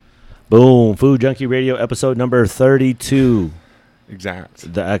Boom. Food Junkie Radio episode number 32.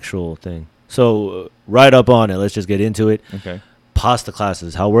 Exact. The actual thing. So right up on it. Let's just get into it. Okay. Pasta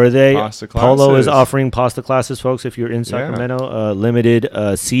classes. How were they? Pasta Polo is classes. offering pasta classes, folks, if you're in Sacramento. Limited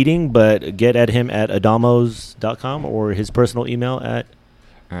seating, but get at him at adamos.com or his personal email at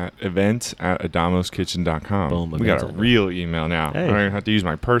At events@adamoskitchen.com. Boom, We got a events. real email now. Hey. I don't even have to use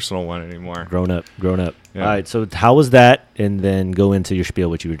my personal one anymore. grown up. Yeah. All right, so how was that? And then go into your spiel,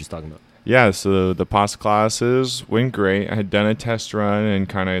 what you were just talking about. Yeah, so the pasta classes went great. I had done a test run and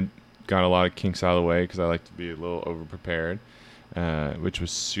kind of got a lot of kinks out of the way because I like to be a little over-prepared, which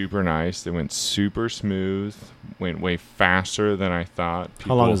was super nice. They went super smooth, went way faster than I thought.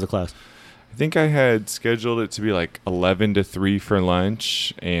 How long was the class? I think I had scheduled it to be like 11 to 3 for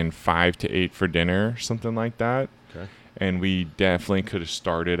lunch and 5 to 8 for dinner, something like that. Okay. And we definitely could have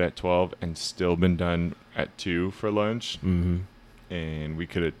started at 12 and still been done at 2 for lunch. Mm-hmm. And we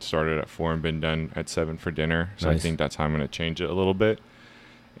could have started at 4 and been done at 7 for dinner. So I Nice. think that's how I'm going to change it a little bit.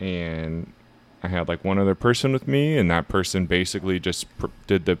 And I had like one other person with me, and that person basically just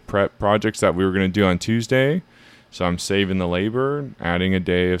did the prep projects that we were going to do on Tuesday. So I'm saving the labor, adding a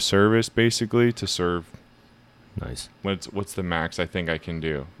day of service basically to serve. Nice. What's the max I think I can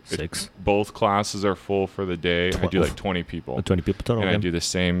do? 6. Both classes are full for the day. I do like 20 people. 20 people total. And I okay. do the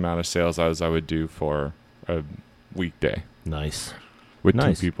same amount of sales as I would do for a weekday Nice. with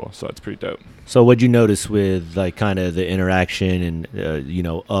Nice. 2 people. So that's pretty dope. So what'd you notice with like kind of the interaction and,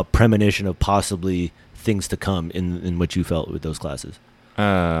 a premonition of possibly things to come in what you felt with those classes?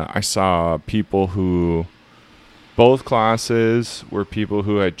 I saw people who, both classes were people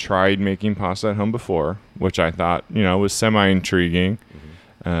who had tried making pasta at home before, which I thought, was semi-intriguing.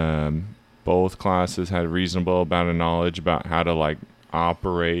 Both classes had a reasonable amount of knowledge about how to like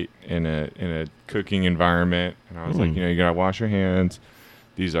operate in a cooking environment. And I was like, you gotta wash your hands.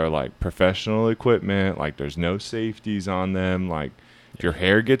 These are like professional equipment. Like there's no safeties on them. Like if your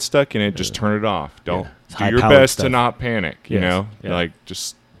hair gets stuck in it, just turn it off. Don't It's do your high-powered best to stuff. not panic. Yes. Yeah. Like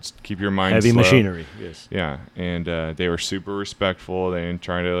just keep your mind Heavy slow. machinery. Yes. Yeah, and they were super respectful. They didn't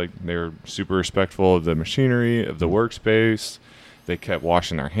try to they were super respectful of the machinery, of the workspace. They kept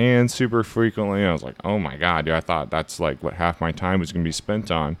washing their hands super frequently. I was like, oh my God, dude, I thought that's like what half my time was going to be spent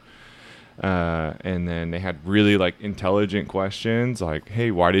on. And then they had really like intelligent questions like,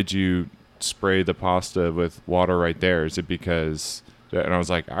 hey, why did you spray the pasta with water right there? Is it because... And I was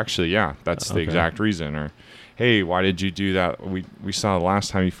like, actually, yeah, that's the exact reason. Or, hey, why did you do that? We saw the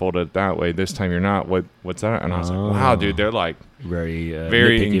last time you folded it that way. This time you're not. What's that? And I was like, wow, dude, they're like very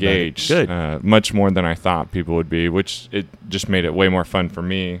very nitpicky about it. engaged. Good. Much more than I thought people would be, which it just made it way more fun for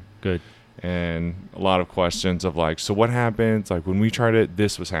me. Good. And a lot of questions of like, so what happens? Like when we tried it,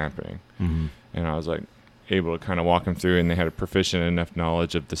 this was happening. Mm-hmm. And I was like able to kind of walk them through, and they had a proficient enough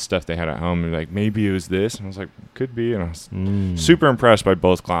knowledge of the stuff they had at home. And like, maybe it was this. And I was like, could be. And I was super impressed by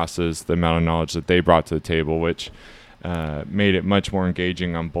both classes, the amount of knowledge that they brought to the table, which made it much more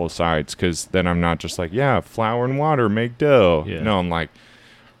engaging on both sides. Because then I'm not just like, yeah, flour and water make dough. Yeah. No, I'm like,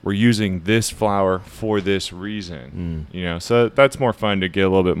 we're using this flour for this reason. So that's more fun to get a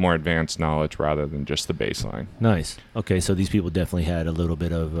little bit more advanced knowledge rather than just the baseline. Nice. Okay, so these people definitely had a little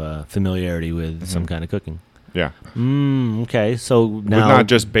bit of familiarity with some kind of cooking. Yeah. Okay, so now... With not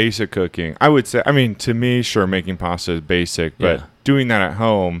just basic cooking. I would say, to me, sure, making pasta is basic, but Yeah. doing that at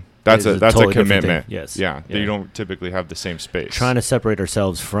home, that's Is a totally different commitment. thing. Yes. Yeah. Yeah. You don't typically have the same space. Trying to separate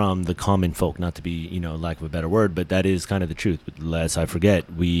ourselves from the common folk, not to be, lack of a better word, but that is kind of the truth. But lest I forget,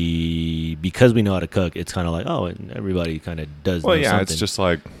 because we know how to cook, it's kind of like, oh, and everybody kind of does Well, know yeah, something. it's just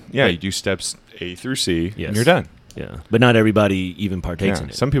like, you do steps A through C, Yes. and you're done. Yeah, but not everybody even partakes Yeah. in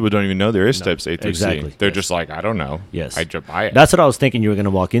it. Some people don't even know there is No, steps A through exactly. C. They're Yes. just like, I don't know. Yes. I just buy it. That's what I was thinking you were going to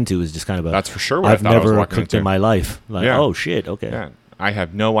walk into, is just kind of a... That's for sure what I I've thought I was never walking cooked into. in my life. Like, Yeah. oh, shit, okay. Yeah. I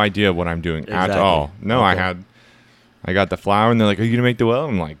have no idea what I'm doing at Exactly. all. No, Okay. I got the flour, and they're like, are you going to make the well?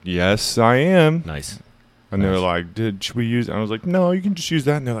 I'm like, yes, I am. Nice. And they were Nice. like, should we use it? And I was like, no, you can just use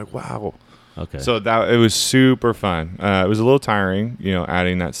that. And they're like, wow. Okay. So it was super fun. It was a little tiring,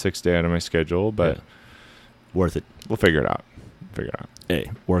 adding that 6th day out of my schedule, but Yeah. Worth it. we'll figure it out.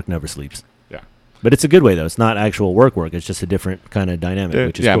 Hey, work never sleeps. Yeah. But it's a good way, though. It's not actual work. It's just a different kind of dynamic,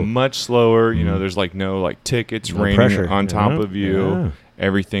 which is cool. much slower. Mhm. There's like no like tickets No raining pressure. on top Yeah. of you. Yeah.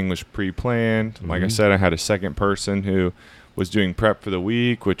 Everything was pre-planned. Like I Mhm. said, I had a second person who was doing prep for the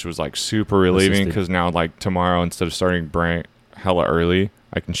week, which was like super relieving Assisted. because now like tomorrow, instead of starting hella early,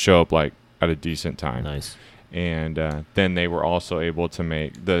 I can show up like at a decent time. Nice. And then they were also able to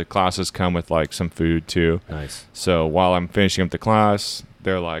make the classes come with like some food too. Nice. So while I'm finishing up the class,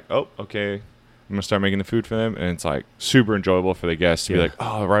 they're like, oh, okay, I'm gonna start making the food for them, and it's like super enjoyable for the guests to be like,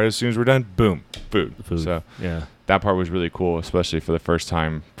 oh, right as soon as we're done, boom, food. So yeah, that part was really cool, especially for the first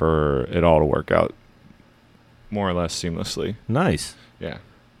time for it all to work out more or less seamlessly. nice. Yeah,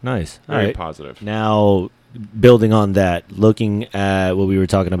 Nice. All very right. positive. Now, building on that, looking at what we were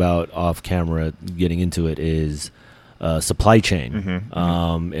talking about off camera, getting into it is supply chain,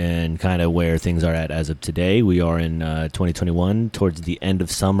 and kind of where things are at as of today. We are in 2021, towards the end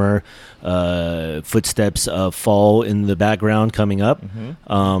of summer. Footsteps of fall in the background coming up.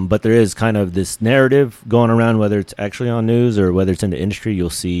 But there is kind of this narrative going around, whether it's actually on news or whether it's in the industry. You'll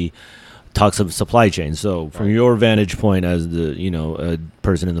see talks of supply chain. So from your vantage point as the, a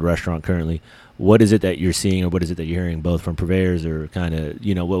person in the restaurant currently, what is it that you're seeing, or what is it that you're hearing, both from purveyors or kind of, what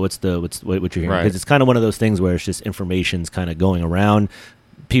you're hearing? Because it's kind of one of those things where it's just information's kind of going around.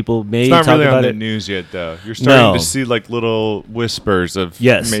 People may It's not talk really about on the it. news yet, though. You're starting No. to see like little whispers of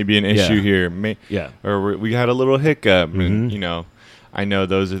Yes. maybe an issue Yeah. here, or we had a little hiccup, and I know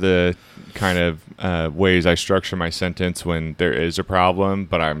those are the kind of ways I structure my sentence when there is a problem,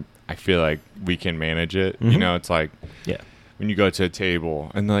 but I feel like we can manage it. It's like when you go to a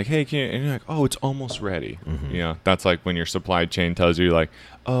table and they're like, hey, and you're like, oh, it's almost ready. That's like when your supply chain tells you like,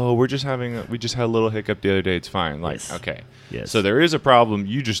 oh, we just had a little hiccup the other day. It's fine. Like, Yes. okay. Yes. So there is a problem.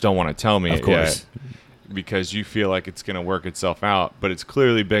 You just don't want to tell me Of it course. yet because you feel like it's going to work itself out, but it's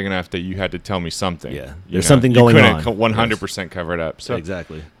clearly big enough that you had to tell me something. Yeah. There's something going you on. couldn't 100% cover it up. So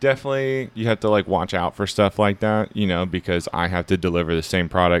Exactly. definitely you have to like watch out for stuff like that, because I have to deliver the same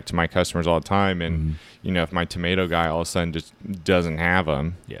product to my customers all the time. And, if my tomato guy all of a sudden just doesn't have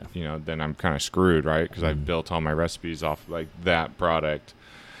them, then I'm kind of screwed, right? Because I've built all my recipes off like that product,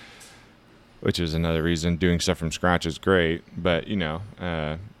 which is another reason doing stuff from scratch is great. But,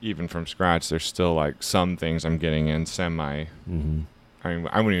 even from scratch, there's still like some things I'm getting in semi. I mean, I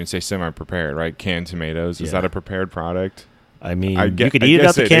wouldn't even say semi-prepared, right? Canned tomatoes. Is that a prepared product? I mean, I you could eat it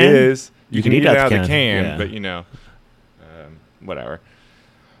out the it can. is. You can eat it out the can, can, yeah. but whatever.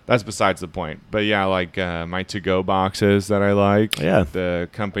 That's besides the point. But yeah, like my to-go boxes that I like. Yeah. The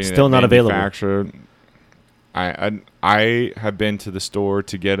company Still that not available. manufactured. I have been to the store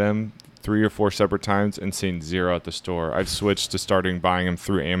to get them 3 or 4 separate times and seen zero at the store. I've switched to starting buying them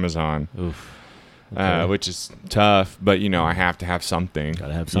through Amazon. Oof. Okay. Which is tough, but I have to have something.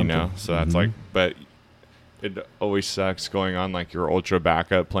 Gotta have something. So that's like, but it always sucks going on like your ultra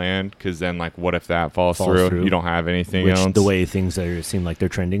backup plan, because then like what if that falls through? You don't have anything Which else. the way things seem like they're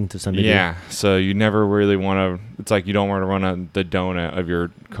trending to some degree. Yeah, so you never really want to. It's like you don't want to run the donut of your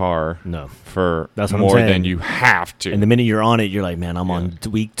car. No. For That's what I'm more saying. than you have to. And the minute you're on it, you're like, man, I'm on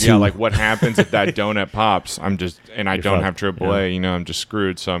week 2. Yeah, like what happens if that donut pops? I You're don't fucked. have AAA. I'm just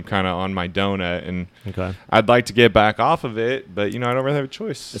screwed. So I'm kind of on my donut, and Okay. I'd like to get back off of it, but I don't really have a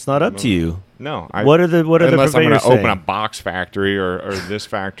choice. It's not up to you. No. What are the Unless I'm going purveyors to open saying? a box factory or this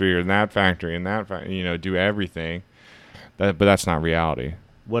factory or that factory and that factory, do everything. But that's not reality.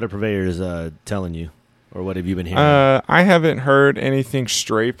 What are purveyors telling you, or what have you been hearing? I haven't heard anything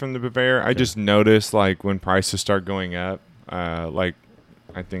straight from the purveyor. I just noticed like when prices start going up, like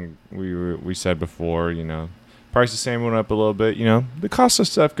I think we said before, prices same went up a little bit. The cost of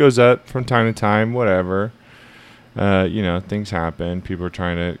stuff goes up from time to time, whatever. Things happen. People are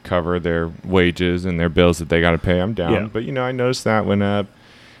trying to cover their wages and their bills that they got to pay. I'm down. Yeah. But, I noticed that went up.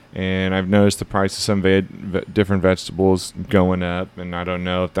 And I've noticed the price of some different vegetables going up. And I don't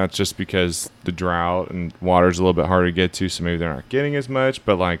know if that's just because the drought and water's a little bit harder to get to. So maybe they're not getting as much.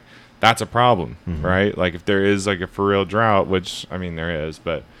 But, like, that's a problem, right? Like, if there is, like, a for real drought, which, I mean, there is.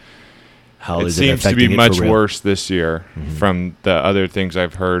 But How it is seems to affecting be it much for real? worse this year from the other things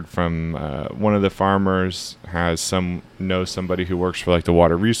I've heard from one of the farmers knows somebody who works for like the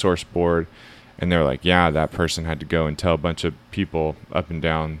Water Resource Board, and they're like, yeah, that person had to go and tell a bunch of people up and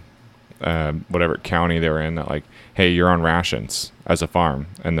down whatever county they were in that like, hey, you're on rations as a farm,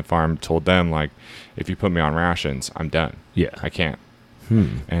 and the farm told them like, if you put me on rations, I'm done. Yeah. I can't.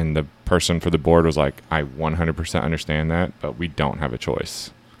 And the person for the board was like, I 100% understand that, but we don't have a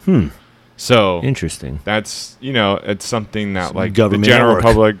choice. So Interesting. that's, it's something that like the government general at work.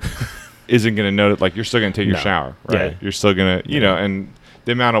 public isn't going to know. Like you're still going to take your No. shower, right? Yeah. You're still going to, and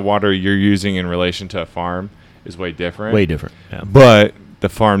the amount of water you're using in relation to a farm is way different. Way different. Yeah. But the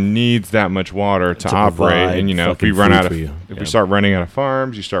farm needs that much water to operate. provide And, if we fucking run food out of, for you. if Yeah. we start running out of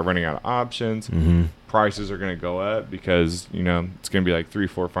farms, you start running out of options. Mm-hmm. Prices are going to go up because, it's going to be like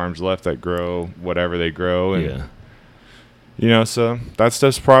 3-4 farms left that grow whatever they grow. And, Yeah. so that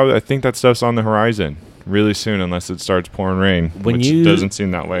stuff's I think that stuff's on the horizon really soon, unless it starts pouring rain, which doesn't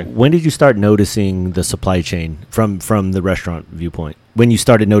seem that way. When did you start noticing the supply chain from the restaurant viewpoint? when you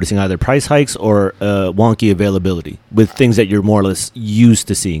started noticing either price hikes or wonky availability with things that you're more or less used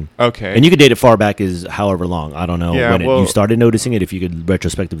to seeing. Okay. And you could date it far back as however long. I don't know Yeah, when well- you started noticing it, if you could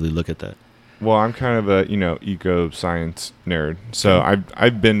retrospectively look at that. Well, I'm kind of a eco science nerd, so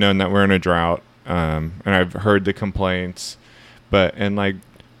I've been known that we're in a drought, and I've heard the complaints, and like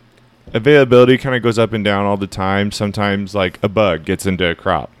availability kind of goes up and down all the time. Sometimes like a bug gets into a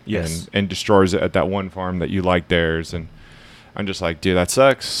crop, Yes. and destroys it at that one farm that you like theirs, and I'm just like, dude, that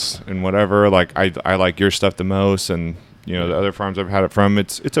sucks, and whatever. Like I like your stuff the most, and the other farms I've had it from,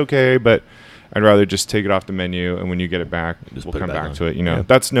 it's okay, but I'd rather just take it off the menu, and when you get it back, Just we'll put it come back back on. to it. Yeah.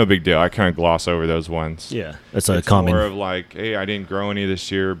 That's no big deal. I kind of gloss over those ones. Yeah, that's a It's common. more of like, hey, I didn't grow any this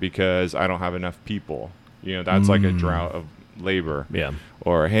year because I don't have enough people. That's like a drought of labor. Yeah.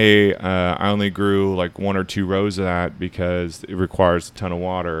 Or hey, I only grew like 1 or 2 rows of that because it requires a ton of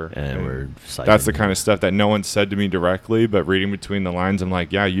water. And we're that's the cycling. kind of stuff that no one said to me directly, but reading between the lines, I'm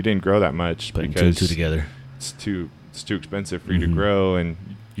like, yeah, you didn't grow that much Putting two and because two together. it's too expensive for you to grow, and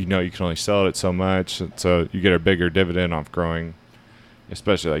you can only sell it so much, so you get a bigger dividend off growing,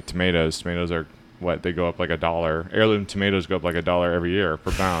 especially like tomatoes. Tomatoes are they go up like $1. Heirloom tomatoes go up like $1 every year per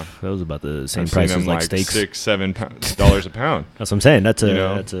pound. That was about the same I've price seen as them like steaks. $6-7 a pound. That's what I'm saying. That's a You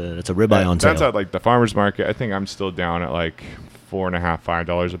know? that's a ribeye on sale. That's at like the farmer's market. I think I'm still down at like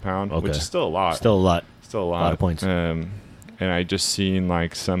 $4.50-$5 a pound, which Okay. is still a lot. Still a lot. Still a lot of points. And I just seen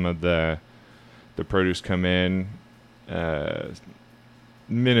like some of the produce come in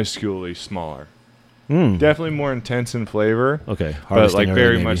minusculely smaller. Definitely more intense in flavor, Okay. but Harvesting like early,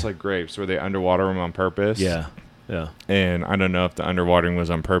 very maybe. much like grapes, where they underwater them on purpose. Yeah. Yeah. And I don't know if the underwatering was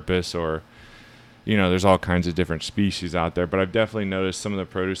on purpose or, there's all kinds of different species out there. But I've definitely noticed some of the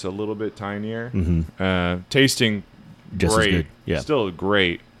produce a little bit tinier. Tasting Just as great, good. Yeah. still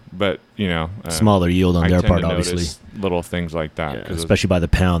great, but Smaller yield on I their tend part, to obviously. notice little things like that. Yeah, 'cause especially by the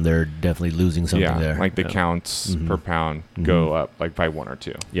pound, they're definitely losing something yeah, there. like the Yeah. counts per pound go up like by 1 or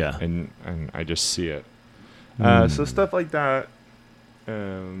 2. Yeah. and I just see it. So stuff like that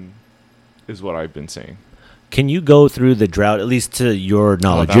is what I've been seeing. Can you go through the drought, at least to your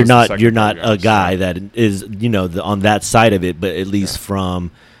knowledge? that You're was the not second you're part not you a asked, guy yeah. that is on that side of it, but at least from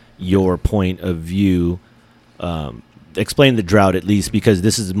your point of view, explain the drought at least, because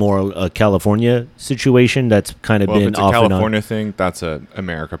this is more a California situation that's kind of Well, if been it's a off and on. California thing, that's a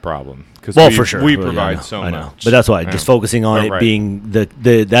America problem. Because For sure. we Well, yeah, provide I know, so I know. much. But that's why just focusing on Oh, it right. being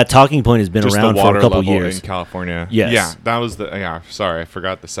that talking point has been just around the for water a couple level years. in California. Yes. Yeah, that was sorry, I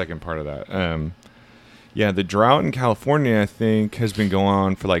forgot the second part of that. The drought in California, I think, has been going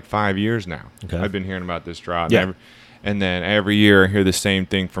on for like 5 years now. Okay. I've been hearing about this drought. Yeah. And then every year I hear the same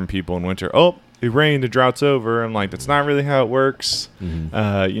thing from people in winter. Oh, it rained, the drought's over. I'm like, that's not really how it works.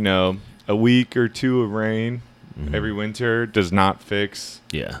 A week or 2 of rain every winter does not fix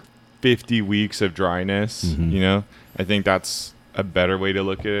Yeah. 50 weeks of dryness. I think that's a better way to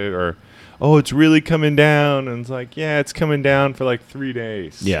look at it. Or, oh, it's really coming down, and it's like, yeah, it's coming down for like 3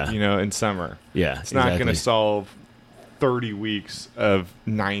 days. Yeah. In summer, Yeah. it's not going to solve 30 weeks of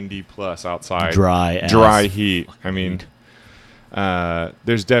 90 plus outside dry heat. I mean,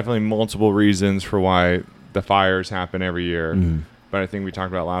 there's definitely multiple reasons for why the fires happen every year. But I think we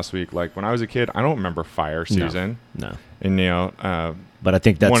talked about last week, like when I was a kid, I don't remember fire season. No. And But I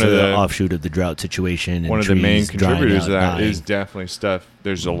think that's one of an the- offshoot of the drought situation. And one of the main trees drying contributors out, to that dying. is definitely stuff.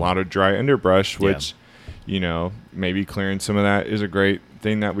 There's a lot of dry underbrush, Yeah. which, maybe clearing some of that is a great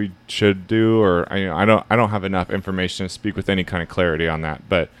thing that we should do. Or I don't have enough information to speak with any kind of clarity on that.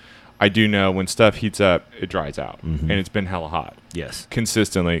 But I do know when stuff heats up, it dries out, and it's been hella hot Yes.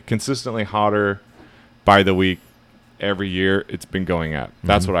 consistently hotter by the week. Every year it's been going up.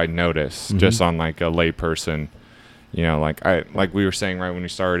 That's what I noticed just on like a lay person. Like we were saying right when we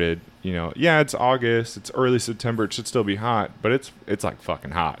started, it's August, it's early September, it should still be hot, but it's like fucking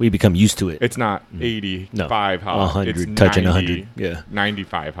hot. We become used to it. It's not 85 hot. 100, It's touching 90, 100. Yeah.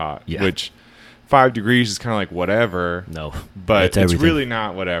 95 hot, Yeah. which 5 degrees is kind of like whatever. No. But It's it's everything. really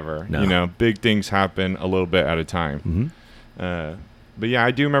not whatever. No. Big things happen a little bit at a time. But yeah,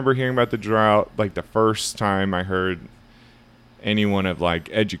 I do remember hearing about the drought. Like the first time I heard anyone of like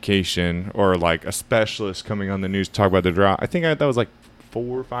education or like a specialist coming on the news talk about the drought, I think that was like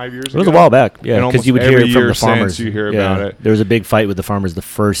 4 or 5 years ago. It was a while back, yeah, And because you would almost hear every it from year the farmers. since you hear Yeah. about it. There was a big fight with the farmers the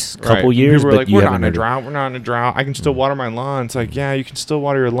first couple Right. years, People were but like, you we're haven't not in a heard it. drought. We're not in a drought. I can still water my lawn. It's like, yeah, you can still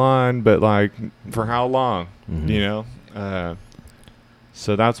water your lawn, but like for how long?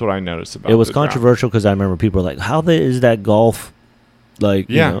 So that's what I noticed about It was the drought. controversial because I remember people were like, "How is that golf? Like,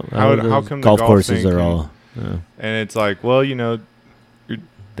 Yeah, how those come the golf golf courses thing are can- all?" And it's like, well,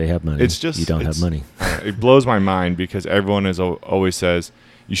 They They have money. It's just you don't have money. It blows my mind because everyone always says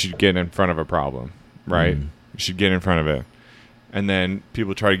you should get in front of a problem, right? You should get in front of it, and then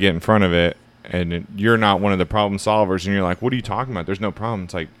people try to get in front of it, and you're not one of the problem solvers, and you're like, "What are you talking about? There's no problem."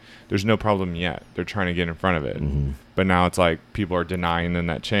 It's like there's no problem yet. They're trying to get in front of it, but now it's like people are denying them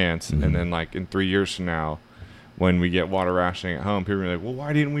that chance, and then like in 3 years from now, when we get water rationing at home, people are like, "Well,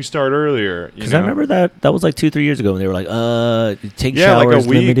 why didn't we start earlier?" Because I remember that was like 2-3 years ago when they were like, take like showers a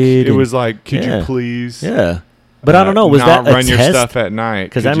week. limited. It was like, could yeah. you please? Yeah. But I don't know. Was not that a run your test? stuff at night?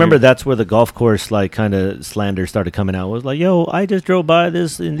 Because I remember that's where the golf course like kind of slander started coming out. It was like, yo, I just drove by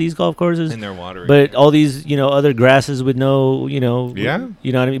this in these golf courses, and they're watering, but all these other grasses with no you know what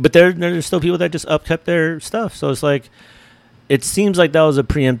I mean. But there's still people that just upkept their stuff. So it's like it seems like that was a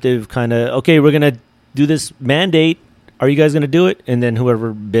preemptive kind of okay. We're gonna do this mandate. Are you guys gonna do it? And then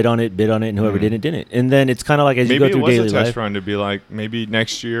whoever bid on it, and whoever didn't. And then it's kind of like as maybe you go through daily life. Maybe it was a test run to be like maybe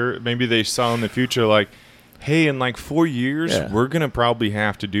next year. Maybe they saw in the future like. Hey, in like 4 years, we're going to probably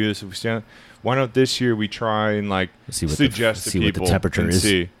have to do this. If we stand, why don't this year we try and like suggest to people what the temperature is.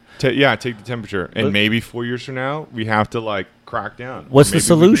 Take the temperature. And maybe 4 years from now, we have to like crack down. What's the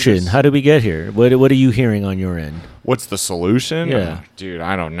solution? How did we get here? What are you hearing on your end? What's the solution? Yeah. Dude,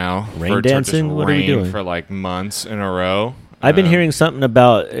 I don't know. Rain dancing? What are we doing? For like months in a row. I've been hearing something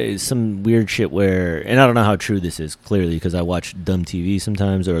about some weird shit where, and I don't know how true this is clearly because I watch dumb TV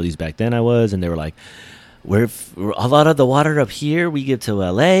sometimes, or at least back then I was, and they were like, we're a lot of the water up here we give to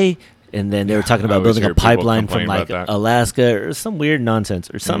LA, and then they were talking about building a pipeline from like Alaska or some weird nonsense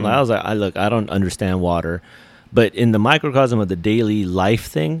or something. I was like, I don't understand water, but in the microcosm of the daily life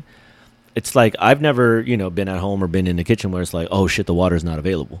thing, it's like I've never been at home or been in the kitchen where it's like, oh shit, the water's not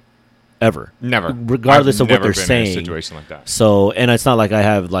available. Ever. Never. Regardless of what they're been saying. In a situation like that. So, and it's not like I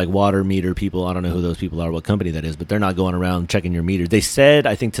have like water meter people. I don't know who those people are, what company that is, but they're not going around checking your meters. They said,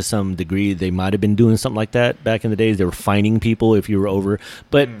 I think to some degree, they might have been doing something like that back in the days. They were fining people if you were over.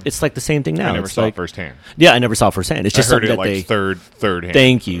 But it's like the same thing now. I never saw it firsthand. Yeah, I never saw it firsthand. It's just I heard something it that like third hand.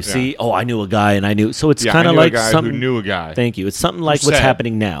 Thank you. Yeah. See? Oh, I knew a guy and I knew. So it's kind of like a guy something. Who knew a guy. Thank you. It's something like what's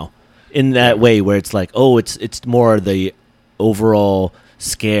happening now in that way where it's like, oh, it's more the overall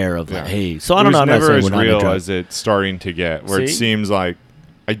scare of like, hey, so I don't know. I'm not saying we're never as real as it's starting to get. Where See? It seems like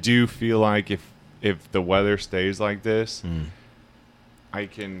I do feel like if the weather stays like this, I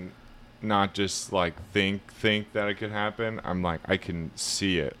can not just like think that it could happen. I'm like I can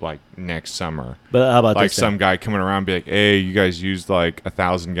see it like next summer. But how about like this some guy coming around and be like, hey, you guys used like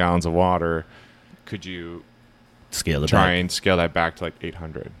 1,000 gallons of water. Could you try and scale that back to like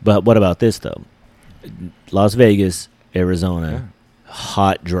 800? But what about this though? Las Vegas, Arizona. Yeah.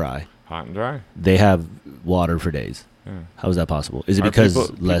 Hot, dry. Hot and dry. They have water for days. Yeah. How is that possible? Is it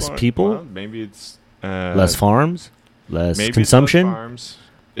because less people? Well, maybe it's less farms, less maybe consumption. Less farms.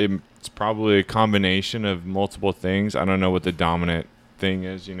 It's probably a combination of multiple things. I don't know what the dominant thing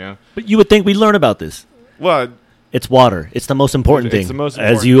is. But you would think we'd learn about this. Well, it's water. It's the most important thing. The most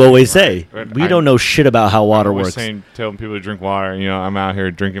important as you always thing, say. Right? We don't know shit about how water works. Telling people to drink water. I'm out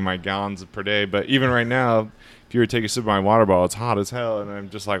here drinking my gallons per day. But even right now, if you were to take a sip of my water bottle, it's hot as hell, and I'm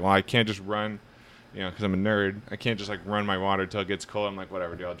just like, well, I can't just run, because I'm a nerd. I can't just like run my water till it gets cold. I'm like,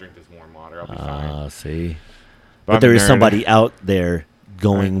 whatever, dude, I'll drink this warm water. I'll be fine. See, but there is somebody out there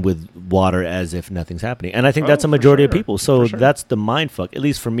going with water as if nothing's happening, and I think that's a majority of people. So that's the mind fuck, at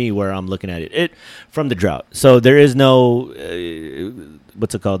least for me, where I'm looking at it from the drought. So there is no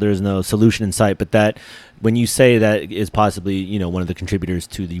what's it called? There is no solution in sight, but that. When you say that is possibly, one of the contributors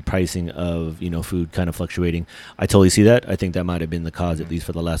to the pricing of, food kind of fluctuating, I totally see that. I think that might have been the cause, at least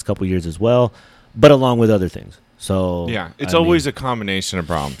for the last couple of years as well, but along with other things. So yeah, it's always a combination of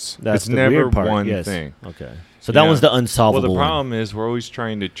problems. That's it's the never weird part. one thing. Okay. So that one's the unsolvable Well, the problem is we're always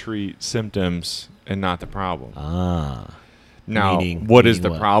trying to treat symptoms and not the problem. Now, what is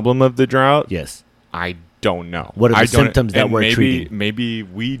the problem of the drought? Yes. I don't know. What are the symptoms that we're treating? Maybe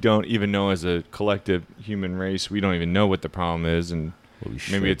we don't even know as a collective human race. We don't even know what the problem is, and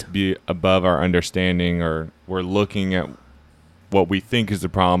maybe it's above our understanding, or we're looking at what we think is the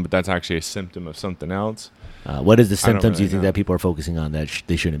problem, but that's actually a symptom of something else. What is the symptoms you think that people are focusing on that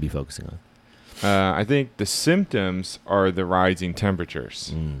they shouldn't be focusing on? I think the symptoms are the rising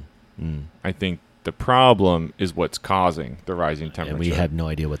temperatures. I think the problem is what's causing the rising temperature. And we have no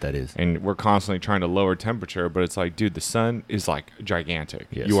idea what that is. And we're constantly trying to lower temperature, but it's like, dude, the sun is like gigantic.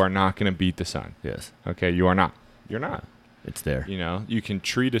 Yes. You are not going to beat the sun. Yes. Okay, you are not. You're not. It's there. You can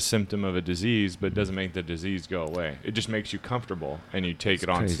treat a symptom of a disease, but it doesn't make the disease go away. It just makes you comfortable, and you take it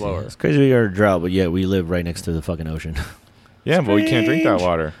on slower. It's crazy we are a drought, but yet we live right next to the fucking ocean. Yeah, but we can't drink that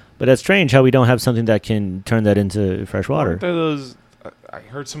water. But that's strange how we don't have something that can turn that into fresh water. Aren't there those I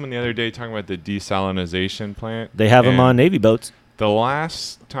heard someone the other day talking about the desalinization plant. They have them and on Navy boats. The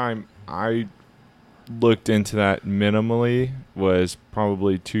last time I looked into that minimally was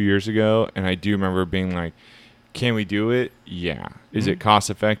probably 2 years ago, and I do remember being like, can we do it? Yeah. Is it cost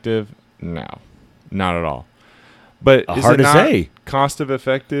effective? No, not at all. But is hard it to not say. cost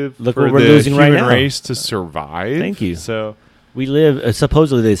effective Look for what we're the losing right human now. race to survive? Thank you. So We live,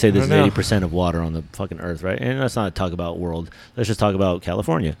 supposedly they say this is I don't know. 80% of water on the fucking earth, right? And let's not talk about world. Let's just talk about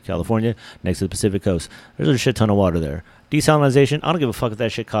California. California, next to the Pacific coast. There's a shit ton of water there. Desalinization, I don't give a fuck if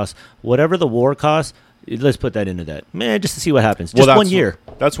that shit costs. Whatever the war costs, let's put that into that. Man, just to see what happens. Just that's 1 year.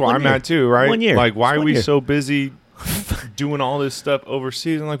 That's where 1 I'm year. at too, right? 1 year. Like, why Just are 1 we year. so busy doing all this stuff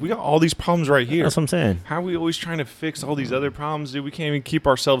overseas? And like, we got all these problems right here. That's what I'm saying. How are we always trying to fix all these other problems, dude? We can't even keep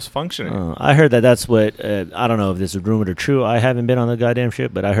ourselves functioning. I heard that's what, I don't know if this is rumored or true. I haven't been on the goddamn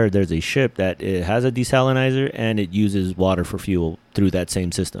ship, but I heard there's a ship that it has a desalinizer and it uses water for fuel through that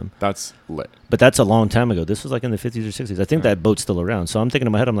same system. That's lit. But that's a long time ago. This was like in the 50s or 60s. I think that boat's still around. So I'm thinking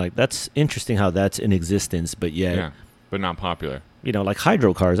in my head, I'm like, that's interesting how that's in existence, but yet, Yeah, but not popular. you know, like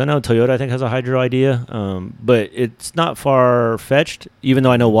hydro cars. I know Toyota, I think, has a hydro idea, but it's not far-fetched, even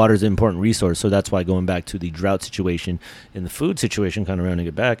though I know water is an important resource. So that's why going back to the drought situation and the food situation, kind of rounding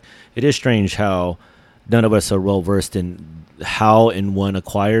it back, it is strange how none of us are well-versed in how and one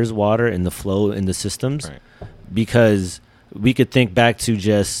acquires water and the flow in the systems. Right. Because we could think back to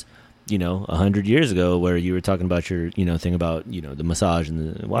just, 100 years ago where you were talking about your, thing about, the massage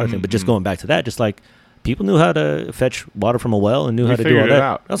and the water thing. But just going back to that, just like people knew how to fetch water from a well and knew how to do all figured it that.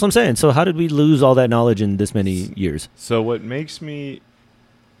 out. That's what I'm saying. So how did we lose all that knowledge in this many years? So what makes me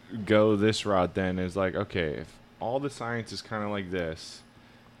go this route then is like, okay, if all the science is kind of like this,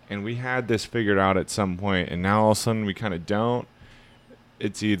 and we had this figured out at some point, and now all of a sudden we kind of don't,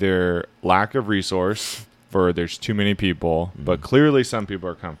 it's either lack of resource for there's too many people, but clearly some people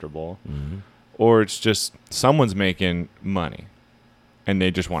are comfortable, or it's just someone's making money and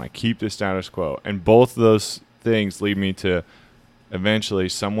they just want to keep the status quo. And both of those things lead me to eventually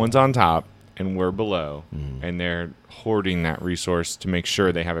someone's on top and we're below, and they're hoarding that resource to make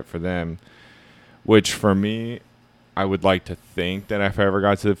sure they have it for them, which for me, I would like to think that if I ever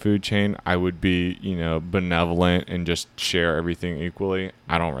got to the food chain, I would be, benevolent and just share everything equally.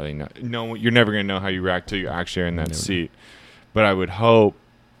 I don't really know. No, you're never going to know how you react till you actually are in that seat. But I would hope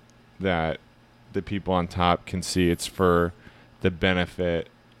that the people on top can see it's for the benefit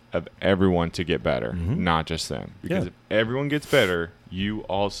of everyone to get better, not just them. Because if everyone gets better, you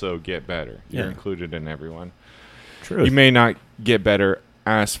also get better. You're included in everyone. True. You may not get better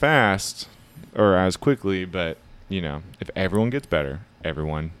as fast or as quickly, but if everyone gets better,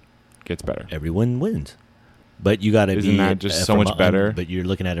 everyone gets better. Everyone wins. But you got to be... Isn't that just so much better? But you're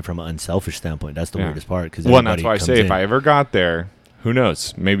looking at it from an unselfish standpoint. That's the weirdest part. Cause Well, that's why I everybody say comes if in. I ever got there, who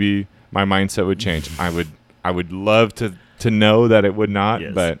knows? Maybe my mindset would change. I would love to know that it would not,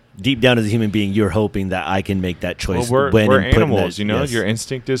 Yes. but deep down as a human being, you're hoping that I can make that choice. we're when and put in animals, that- Your yes.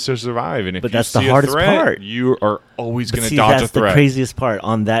 instinct is to survive, and if But you that's the see a hardest threat, part. you are always But going to see, dodge a that's threat. the craziest part.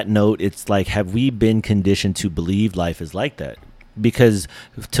 On that note, it's like, have we been conditioned to believe life is like that? Because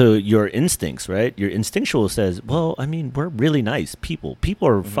to your instincts, right? Your instinctual says, well, I mean, we're really nice people. People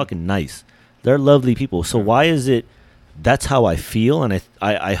are fucking nice. They're lovely people. So why is it that's how I feel? And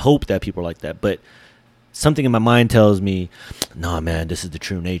I hope that people are like that. But something in my mind tells me, nah, man, this is the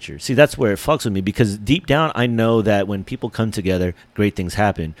true nature. See, that's where it fucks with me, because deep down, I know that when people come together, great things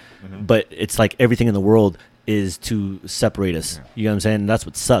happen. But it's like everything in the world is to separate us. You know what I'm saying? And that's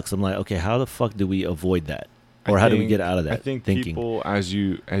what sucks. I'm like, okay, how the fuck do we avoid that? Or how do we get out of that I think thinking? people, as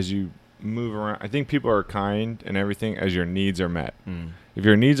you move around, I think people are kind and everything as your needs are met. If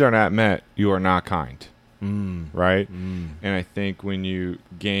your needs are not met, you are not kind. Right? And I think when you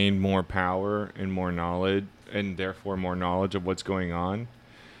gain more power and more knowledge, and therefore more knowledge of what's going on,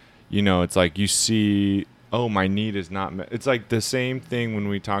 it's like you see, oh, my need is not met. It's like the same thing when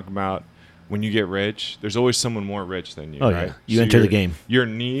we talk about when you get rich, there's always someone more rich than you, Oh, right? yeah. You enter the game. Your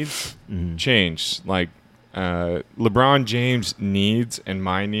needs change. Like LeBron James' needs and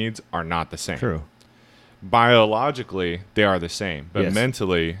my needs are not the same. True. Biologically, they are the same, but Yes.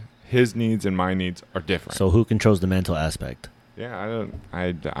 mentally, his needs and my needs are different. So who controls the mental aspect? Yeah,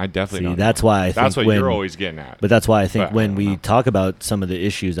 I definitely See, don't. that's why I think That's what when, you're always getting at. But that's why I think But I when don't we know. talk about some of the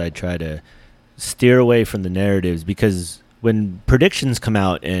issues, I try to steer away from the narratives, because when predictions come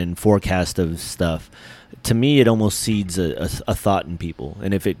out and forecast of stuff, to me, it almost seeds a thought in people.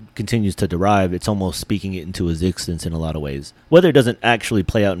 And if it continues to derive, it's almost speaking it into existence in a lot of ways. Whether it doesn't actually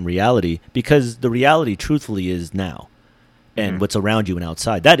play out in reality, because the reality truthfully is now. and what's around you and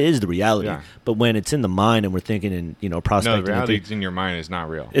outside. That is the reality. Yeah. But when it's in the mind and we're thinking and, No, prospecting, the reality in your mind is not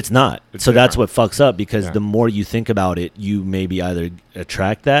real. it's not. It's So that's different. what fucks up, because Yeah. the more you think about it, you maybe either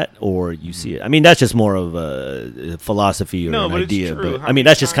attract that or you see it. I mean, that's just more of a philosophy or No, an but it's idea. true. But How I mean, many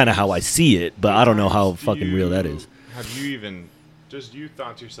that's just kind of how I times- see it. But I don't know how Times fucking real that is. Have you even just you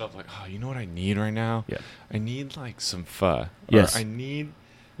thought to yourself like, oh, you know what I need right now? Yeah. I need like some pho. Yes. Or I need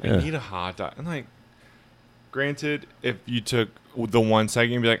Yeah. a hot dog. And like, granted, if you took the 1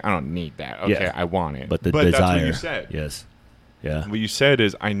 second, you'd be like, I don't need that. Okay, Yeah. I want it. But the that's desire. what you said. Yes. Yeah. What you said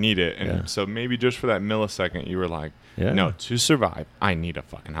is, I need it. And Yeah. so maybe just for that millisecond, you were like, Yeah. no, to survive, I need a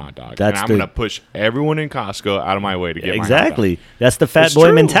fucking hot dog. That's and I'm the- going to push everyone in Costco out of my way to get Exactly. That's the fat It's boy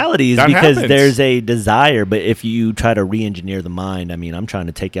true. mentality, is That because happens. there's a desire. But if you try to re-engineer the mind, I mean, I'm trying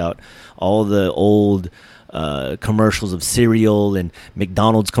to take out all the old commercials of cereal and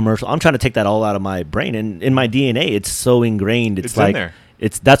McDonald's commercial. I'm trying to take that all out of my brain, and in my DNA, it's so ingrained. It's It's in like there.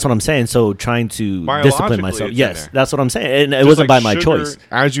 that's what I'm saying. So trying to discipline Biologically, myself. it's in Yes, there. that's what I'm saying. And it Just wasn't like by my sugar, choice.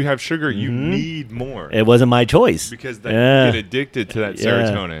 As you have sugar, you need more. It wasn't my choice. Because then Yeah. you get addicted to that Yeah.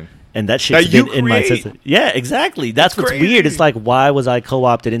 serotonin. And that shit's That you been in my create. system. Yeah, exactly. That's what's crazy. weird. It's like, why was I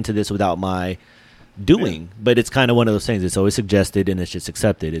co-opted into this without my doing? But it's kind of one of those things. It's always suggested and it's just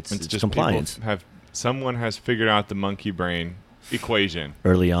accepted. It's It's just compliance people someone has figured out the monkey brain equation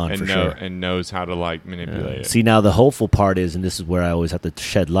early on, and for sure. and knows how to like manipulate it. See, now the hopeful part is, and this is where I always have to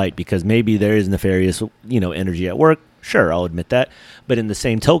shed light, because maybe there is nefarious, energy at work. Sure, I'll admit that. But in the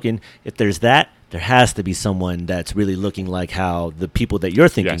same token, if there's that, there has to be someone that's really looking like how the people that you're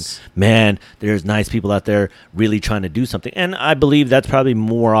thinking, Yes. man, there's nice people out there really trying to do something. And I believe that's probably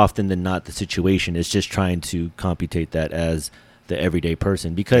more often than not the situation. It's just trying to computate that as the everyday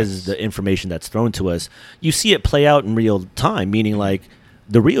person, because Yes. the information that's thrown to us, you see it play out in real time, meaning like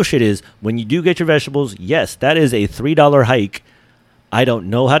the real shit is when you do get your vegetables, yes, that is a $3 hike. I don't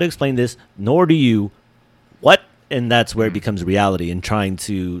know how to explain this, nor do you. What? And that's where it becomes reality, and trying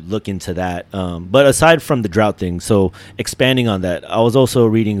to look into that. But aside from the drought thing, so expanding on that, I was also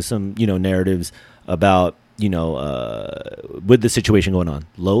reading some, narratives about, with the situation going on,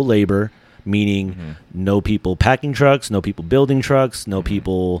 low labor, meaning no people packing trucks, no people building trucks, no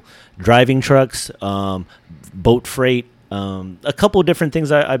people driving trucks, boat freight, a couple of different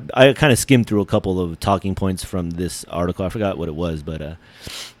things. I kind of skimmed through a couple of talking points from this article. I forgot what it was, but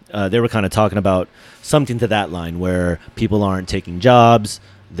they were kind of talking about something to that line, where people aren't taking jobs,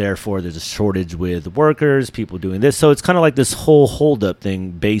 therefore there's a shortage with workers, people doing this. So it's kind of like this whole holdup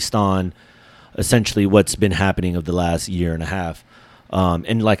thing based on essentially what's been happening of the last year and a half.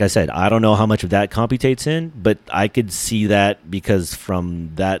 And like I said, I don't know how much of that computates in, but I could see that, because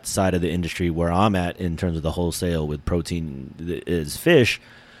from that side of the industry where I'm at in terms of the wholesale with protein is fish,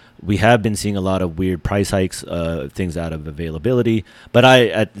 we have been seeing a lot of weird price hikes, things out of availability. But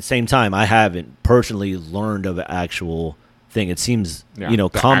at the same time, I haven't personally learned of an actual thing. It seems, The actual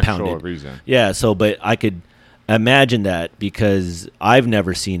compounded. reason. Yeah. So, but I could imagine that, because I've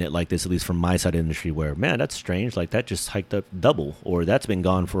never seen it like this, at least from my side of the industry, where, man, that's strange. Like, that just hiked up double, or that's been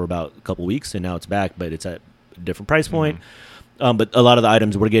gone for about a couple weeks and now it's back, but it's at a different price point. But a lot of the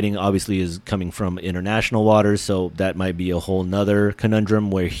items we're getting obviously is coming from international waters. So that might be a whole nother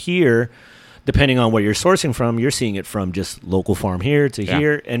conundrum, where here, depending on where you're sourcing from, you're seeing it from just local farm here to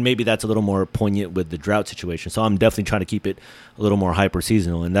here. And maybe that's a little more poignant with the drought situation. So I'm definitely trying to keep it a little more hyper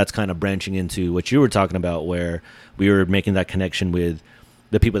seasonal. And that's kind of branching into what you were talking about, where we were making that connection with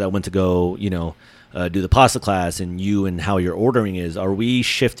the people that went to go, do the pasta class, and you and how your ordering is. Are we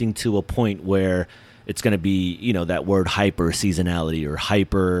shifting to a point where it's going to be, that word hyper seasonality or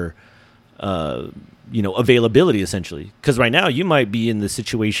hyper, availability, essentially? Because right now you might be in the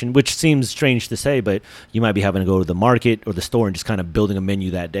situation, which seems strange to say, but you might be having to go to the market or the store and just kind of building a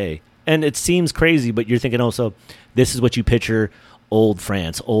menu that day. And it seems crazy, but you're thinking also, this is what you picture old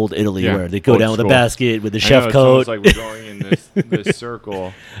France, old Italy, Yeah, where they go old down with a school. basket with the I know, chef it's coat. almost like we're going in this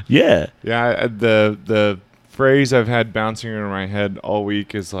circle. Yeah. Yeah, the phrase I've had bouncing in my head all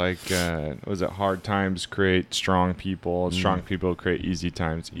week is like, was it hard times create strong people, strong people create easy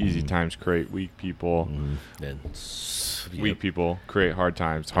times, easy times create weak people, weak people create hard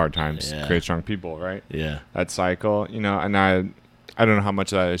times Yeah. create strong people, right? Yeah. That cycle, and I don't know how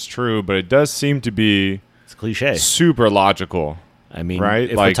much of that is true, but it does seem to be It's cliche. super logical. I mean, Right?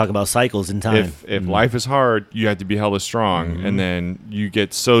 if we're Like, talking about cycles in time. If life is hard, you have to be hella strong, and then you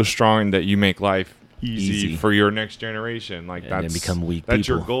get so strong that you make life easy. For your next generation. Like, And then that's become weak That's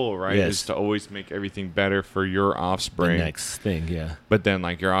your people. goal, right? Yes. Is to always make everything better for your the offspring. next thing, yeah. But then,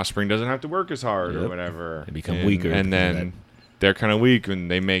 like, your offspring doesn't have to work as hard or Yep. whatever. They become weaker because and of then that. they're kind of weak when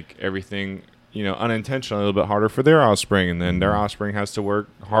they make everything unintentionally a little bit harder for their offspring, and then their offspring has to work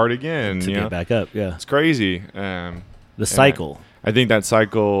hard again to get back up. Yeah, it's crazy. The cycle. I think that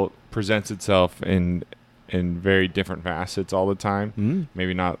cycle presents itself in very different facets all the time. Mm-hmm.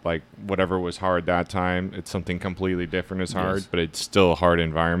 Maybe not like whatever was hard that time. It's something completely different is hard, Yes. but it's still a hard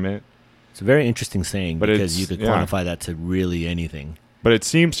environment. It's a very interesting saying But because you it's- could yeah. quantify that to really anything. But it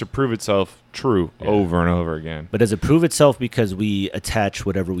seems to prove itself true Yeah. over and over again. But does it prove itself because we attach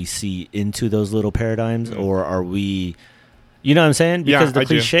whatever we see into those little paradigms, or are we, you know what I'm saying? Because the I do.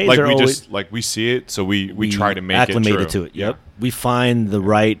 cliches Like are we always just like we see it, so we try to make acclimate it true. to it. Yep. Yeah. We find the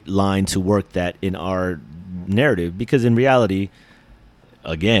right line to work that in our narrative, because in reality,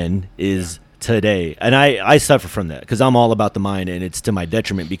 again, is today. And I suffer from that because I'm all about the mind, and it's to my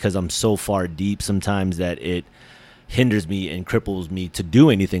detriment because I'm so far deep sometimes that it hinders me and cripples me to do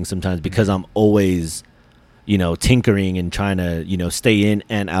anything sometimes because I'm always, tinkering and trying to, stay in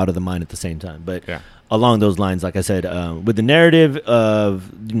and out of the mind at the same time. But Yeah. along those lines, like I said, with the narrative of,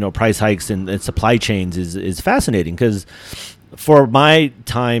 price hikes and supply chains is fascinating because for my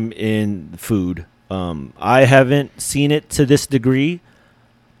time in food, I haven't seen it to this degree.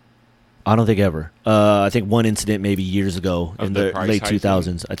 I don't think ever. I think one incident maybe years ago Of in the the price late hiking?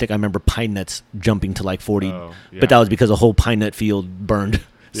 2000s. I think I remember pine nuts jumping to like 40, Oh, yeah. but that was because a whole pine nut field burned.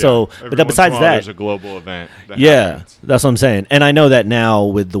 Yeah. So, Every but that, once besides in a while, that, there's a global event. That yeah, happens. that's what I'm saying. And I know that now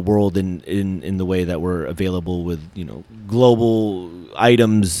with the world in the way that we're available with, global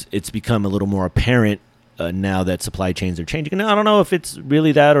items, it's become a little more apparent now that supply chains are changing. And I don't know if it's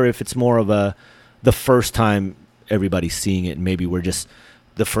really that or if it's more of the first time everybody's seeing it. And maybe we're just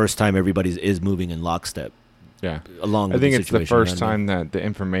the first time everybody is moving in lockstep Yeah. along I with think the it's the situation, you first know what I mean? time that the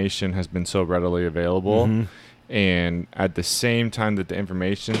information has been so readily available. Mhm. And at the same time that the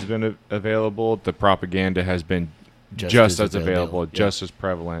information's been available, the propaganda has been just as available, Yeah. just as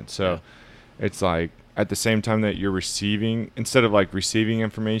prevalent. So it's like at the same time that you're receiving, instead of like receiving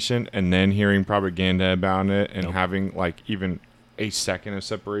information and then hearing propaganda about it and Nope. having like even a second of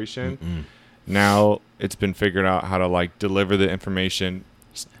separation, Mm-mm. now it's been figured out how to like deliver the information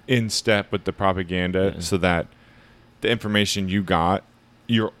in step with the propaganda Yeah. so that the information you got,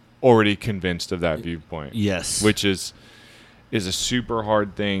 you're already convinced of that viewpoint. Yes. Which is a super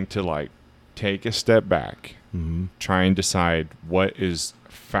hard thing to like take a step back, Mhm. try and decide what is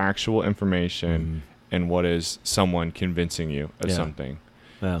factual information and what is someone convincing you of Yeah. something.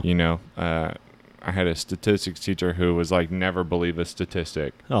 Wow. I had a statistics teacher who was like, never believe a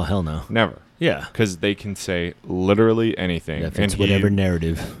statistic. Oh, hell no. Never. Yeah. Because they can say literally anything. Yeah, if it's whatever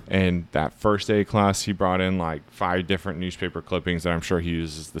narrative. And that first day of class, he brought in like 5 different newspaper clippings that I'm sure he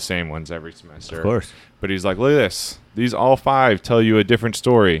uses the same ones every semester. Of course. But he's like, look at this. These all 5 tell you a different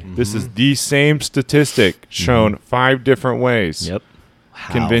story. This is the same statistic shown 5 different ways. Yep.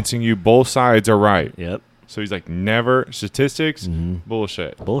 How? Convincing you both sides are right. Yep. So he's like, never statistics, Mhm.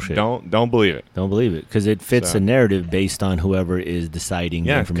 bullshit. Bullshit. Don't believe it. Don't believe it because it fits So- a narrative based on whoever is deciding the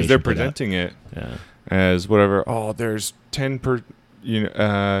Yeah, information. because they're put out. presenting it Yeah. as whatever. Oh, there's 10 per.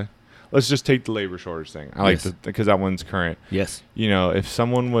 Let's just take the labor shortage thing. I like Yes. because that one's current. Yes. If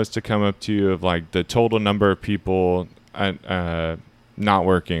someone was to come up to you of like the total number of people not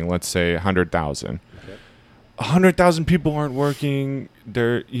working, let's say 100,000. 100,000 people aren't working.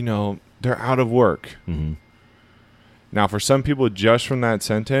 They're out of work. Mm-hmm. Now, for some people, just from that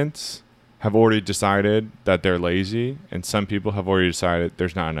sentence, have already decided that they're lazy, and some people have already decided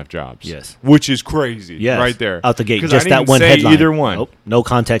there's not enough jobs. Yes. Which is crazy. Yes. Right there. Out the gate. 'Cause Just I that didn't one say headline. either one. Nope. No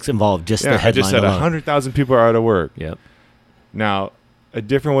context involved. Just the Yeah, I headline just said alone. 100,000 people are out of work. Yep. Now, a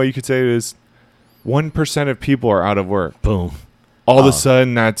different way you could say it is 1% of people are out of work. Boom. All of Oh. a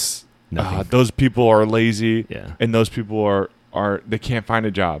sudden, that's Nothing. those people are lazy, Yeah. and those people are they can't find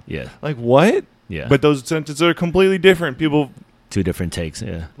a job. Yeah. Like what? Yeah. But those sentences are completely different. People, Two different takes.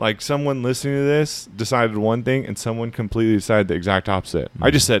 Yeah. like someone listening to this decided one thing, and someone completely decided the exact opposite.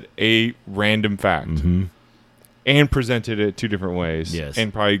 I just said a random fact Mm-hmm. and presented it 2 different ways. Yes.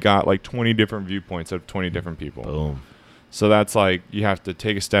 And probably got like 20 different viewpoints of 20 different people. Boom. So that's like you have to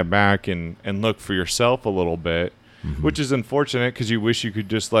take a step back and look for yourself a little bit, which is unfortunate because you wish you could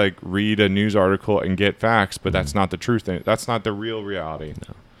just like read a news article and get facts, but that's not the truth. That's not the real reality.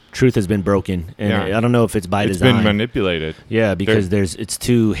 Truth has been broken, and Yeah. I don't know if it's by It's design. been manipulated. Yeah, because it's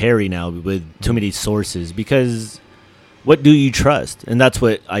too hairy now with too many sources. Because what do you trust? And that's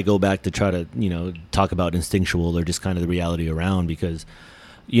what I go back to try to talk about instinctual or just kind of the reality around. Because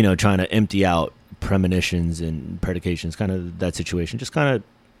trying to empty out premonitions and predications, kind of that situation, just kind of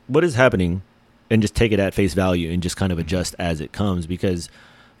what is happening, and just take it at face value and just kind of adjust as it comes. Because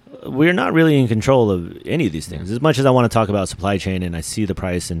we're not really in control of any of these things. As much as I want to talk about supply chain and I see the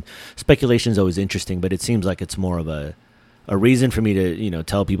price, and speculation is always interesting, but it seems like it's more of a reason for me to,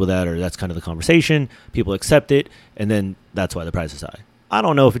 tell people that, or that's kind of the conversation. People accept it, and then that's why the price is high. I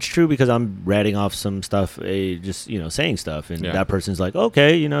don't know if it's true because I'm ratting off some stuff, just, saying stuff, and that person's like,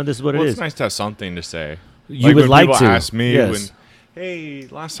 okay, this is what it is. It's nice to have something to say. You would like to. People ask me yes. hey,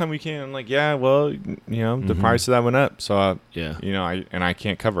 last time we came, I'm like, yeah, well, the price of that went up, so I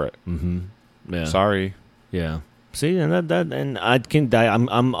can't cover it. Mm-hmm. Yeah. Sorry. Yeah. See, and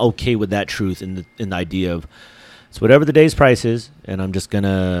I'm okay with that truth in the idea of it's whatever the day's price is, and I'm just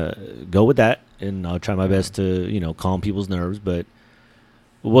gonna go with that, and I'll try my best to calm people's nerves. But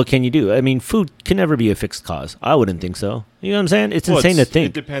what can you do? I mean, food can never be a fixed cost. I wouldn't think so. You know what I'm saying? It's insane to think.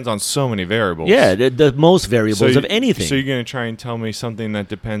 It depends on so many variables. Yeah, the most variables of anything. So you're going to try and tell me something that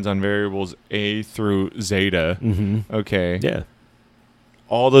depends on variables A through zeta. Mm-hmm. Okay. Yeah.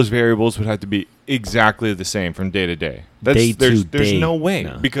 All those variables would have to be exactly the same from day to day. There's no way.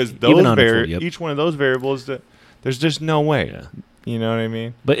 No. Because each one of those variables, there's just no way. Yeah. You know what I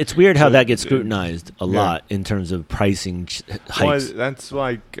mean? But it's weird how that gets scrutinized a lot in terms of pricing hikes. Well, that's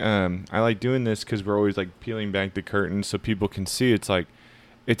like I like doing this because we're always like peeling back the curtain so people can see. It's like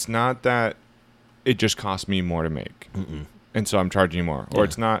it's not that it just costs me more to make, and so I'm charging you more, or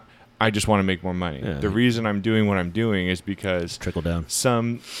it's not. I just want to make more money. Yeah. The reason I'm doing what I'm doing is because trickle down.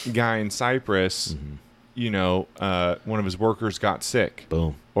 Some guy in Cyprus, one of his workers got sick.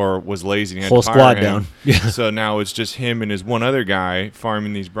 Boom. Or was lazy and had whole to fire squad him. Down. Yeah. So now it's just him and his one other guy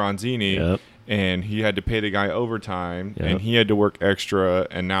farming these bronzini. Yep. And he had to pay the guy overtime, and he had to work extra,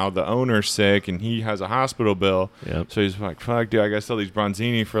 and now the owner's sick, and he has a hospital bill. Yep. So he's like, fuck, dude, I got to sell these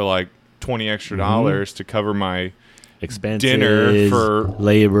bronzini for like $20 extra to cover my expenses, dinner for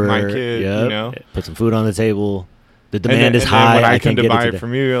labor, my kid, Put some food on the table. The demand is and high. When I can't come to get buy it it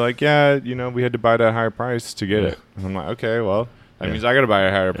from you, you're like, we had to buy it at a higher price to get it. And I'm like, okay, well, that means I got to buy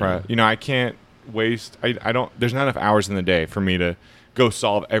a higher price. I can't waste. I don't. There's not enough hours in the day for me to go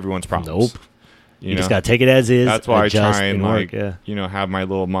solve everyone's problems. Nope. You just got to take it as is. That's why I try and have my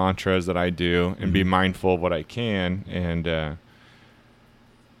little mantras that I do and be mindful of what I can. And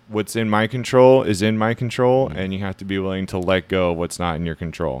what's in my control is in my control, and you have to be willing to let go of what's not in your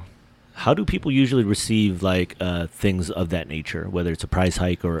control. How do people usually receive things of that nature, whether it's a price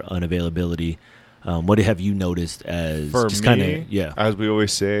hike or unavailability? What have you noticed as for just me? As we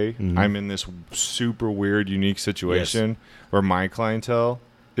always say, I'm in this super weird, unique situation where my clientele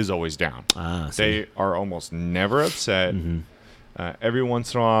is always down. They are almost never upset. Every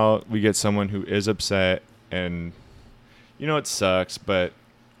once in a while, we get someone who is upset, and it sucks. But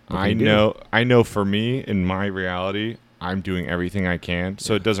I know for me, in my reality, I'm doing everything I can,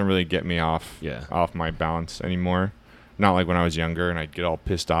 so it doesn't really get me off my balance anymore. Not like when I was younger and I'd get all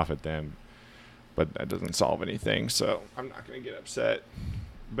pissed off at them. But that doesn't solve anything, so I'm not going to get upset.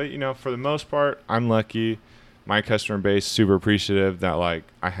 But, for the most part, I'm lucky. My customer base super appreciative that,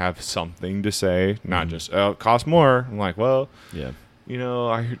 I have something to say, not just, it costs more. I'm like, well,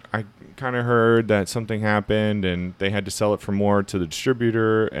 I kind of heard that something happened and they had to sell it for more to the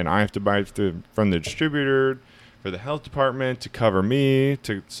distributor, and I have to buy it from the distributor for the health department to cover me,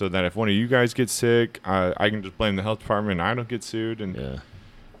 so that if one of you guys gets sick, I can just blame the health department and I don't get sued. And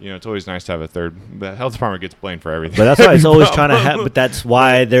it's always nice to have a third. The health department gets blamed for everything. But that's why it's always trying to happen. But that's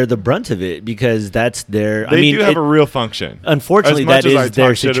why they're the brunt of it, because that's their. They do have a real function. Unfortunately, that is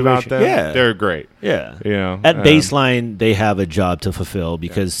their situation. About them, they're great. Yeah, at baseline, they have a job to fulfill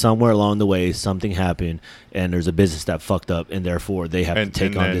because somewhere along the way something happened, and there's a business that fucked up, and therefore they have to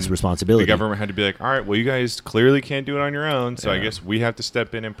take on this responsibility. The government had to be like, all right, well, you guys clearly can't do it on your own, so I guess we have to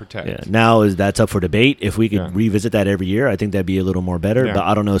step in and protect. Yeah. Now that's up for debate. If we could revisit that every year, I think that'd be a little more better. But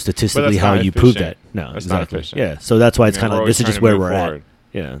I don't know statistically how you prove that. No, that's exactly. Not efficient. Yeah, so that's why it's kind of this is just where we're at.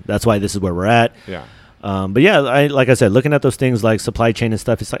 Yeah, that's why this is where we're at. Yeah. But like I said, looking at those things like supply chain and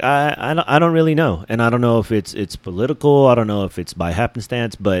stuff, it's like I don't really know, and I don't know if it's political. I don't know if it's by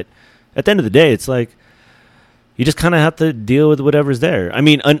happenstance. But at the end of the day, it's like you just kind of have to deal with whatever's there. I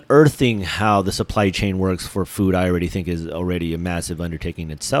mean, unearthing how the supply chain works for food, I already think is already a massive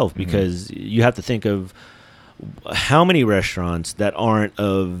undertaking itself, because you have to think of how many restaurants that aren't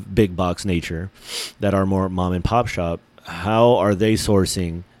of big box nature, that are more mom and pop shop, how are they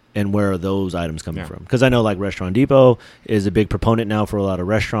sourcing and where are those items coming from? Because I know Restaurant Depot is a big proponent now for a lot of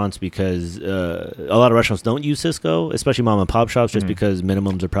restaurants, because a lot of restaurants don't use Cisco, especially mom and pop shops, just because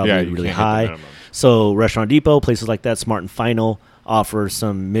minimums are probably really high. So Restaurant Depot, places like that, Smart and Final, offer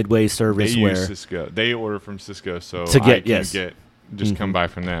some midway service they use Cisco. They order from Cisco, so to get I can get just come buy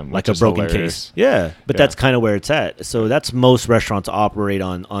from them, like which a is broken hilarious. case. Yeah, but Yeah. that's kind of where it's at. So that's most restaurants operate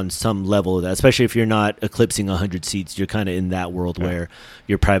on some level of that, especially if you're not eclipsing 100 seats. You're kind of in that world where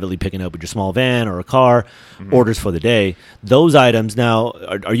you're privately picking up with your small van or a car, orders for the day. Those items now,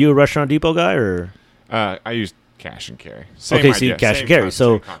 are you a Restaurant Depot guy or? I use cash and carry. Same Okay, so idea, you cash same and carry.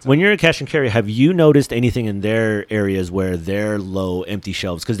 So same concept. when you're in cash and carry, have you noticed anything in their areas where they're low empty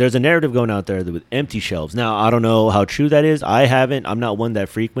shelves? Because there's a narrative going out there that with empty shelves. Now, I don't know how true that is. I haven't. I'm not one that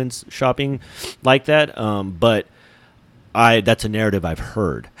frequents shopping like that. But that's a narrative I've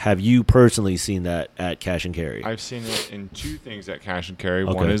heard. Have you personally seen that at cash and carry? I've seen it in two things at cash and carry.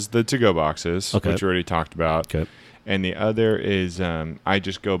 One Okay. is the to-go boxes, Okay. which we already talked about. Okay. And the other is I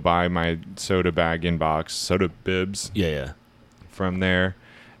just go buy my soda bag in box, soda bibs Yeah. from there.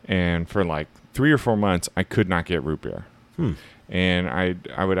 And for like 3 or 4 months, I could not get root beer. And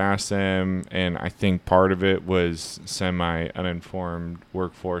I would ask them, and I think part of it was semi-uninformed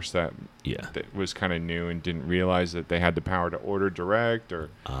workforce that Yeah. was kind of new and didn't realize that they had the power to order direct, or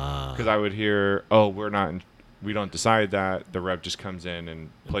because I would hear, oh, we don't decide that. The rep just comes in and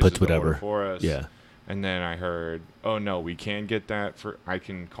places Puts the order whatever. for us. Yeah. And then I heard, oh no, we can get that I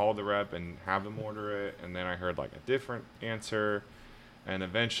can call the rep and have them order it. And then I heard like a different answer. And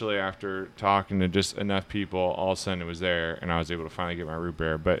eventually, after talking to just enough people, all of a sudden it was there, and I was able to finally get my root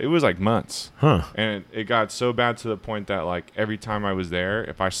beer. But it was like months. Huh. And it got so bad to the point that like every time I was there,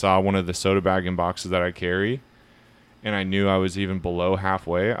 if I saw one of the soda bag in boxes that I carry, and I knew I was even below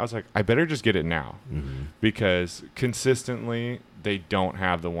halfway, I was like, I better just get it now, because consistently they don't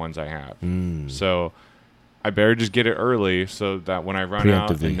have the ones I have. So I better just get it early so that when I run out,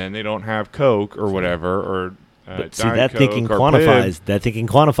 Preemptively. and then they don't have Coke or whatever, or But see, Diet that Coke thinking or quantifies. Pibb. That thinking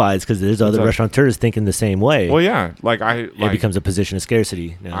quantifies because there's other like- restaurateurs thinking the same way. Well, yeah, like it becomes a position of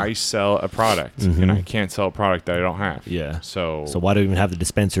scarcity now. I sell a product, Mhm. and I can't sell a product that I don't have. Yeah. So why do I even have the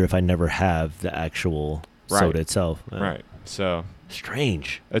dispenser if I never have the actual Right. soda itself? right. So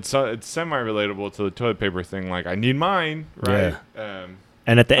Strange. it's semi-relatable to the toilet paper thing. Like, I need mine, right?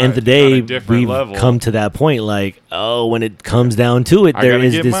 And at the end of the on day, a different we've level. come to that point. Like, oh, when it comes down to it, I there gotta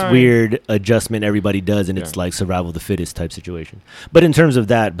is get this mine. weird adjustment everybody does, and it's Yeah. like survival of the fittest type situation. But in terms of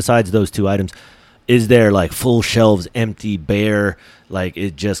that, besides those two items, is there like full shelves, empty, bare, like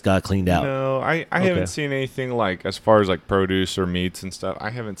it just got cleaned out? No, I Okay. haven't seen anything like, as far as like produce or meats and stuff. I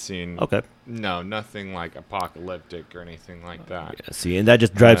haven't seen. Okay. No, nothing like apocalyptic or anything like that. Yeah, see, and that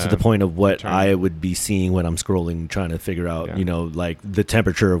just drives to the point of what turn- I would be seeing when I'm scrolling, trying to figure out, Yeah. you know, like the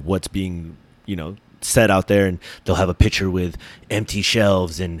temperature of what's being, you know, set out there, and they'll have a picture with empty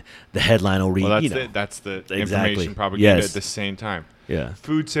shelves, and the headline will read, Well, you know, that's the Exactly. information propaganda Yes. at the same time. yeah,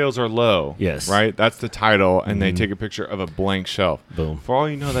 Food sales are low. Yes. Right? That's the title, and they Mhm. take a picture of a blank shelf. boom. For all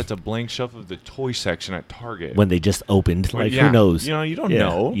you know, that's a blank shelf of the toy section at Target. When they just opened, Well, like yeah, who knows? You know, you don't Yeah,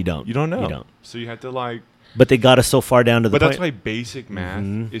 know. you don't. You don't know. You don't. So you have to like. But they got us so far down to the But that's point. why basic math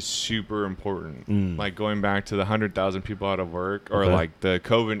Mhm. is super important. Mm. Like going back to the 100,000 people out of work, or Okay. like the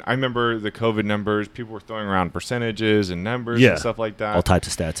COVID. I remember the COVID numbers. People were throwing around percentages and numbers Yeah. and stuff like that. all types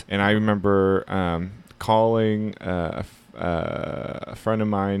of stats. And I remember calling a friend of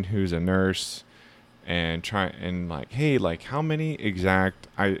mine who's a nurse and like, hey, like how many exact?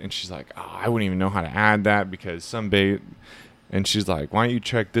 And she's like, oh, I wouldn't even know how to add that because and she's like, why don't you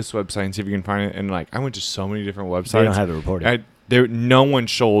check this website and see if you can find it? And like, I went to so many different websites. They don't have it reported. No one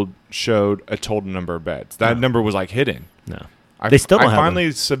showed a total number of beds. That No. number was like hidden. No. They still don't I have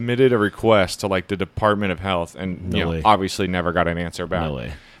finally submitted a request to like the Department of Health, and No you know, way. obviously never got an answer back. No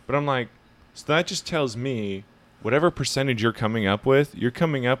way. But I'm like, so that just tells me whatever percentage you're coming up with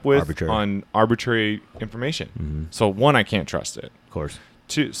Arbitrary. on arbitrary information. Mhm. So one, I can't trust it. Of course.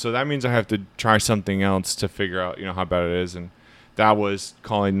 Two, so that means I have to try something else to figure out, you know, how bad it is. And that was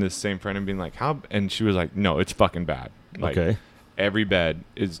calling this same friend and being like, how? And she was like, no, it's fucking bad. Like, Okay. every bed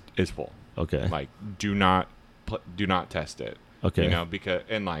is full. Okay. Like, do not test it. Okay. You know, because,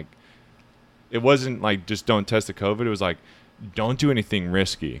 and like, it wasn't like just don't test the COVID. It was like, don't do anything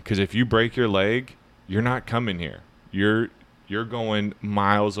risky, because if you break your leg, you're not coming here. You're going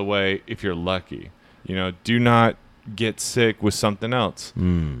miles away if you're lucky. You know, do not get sick with something else.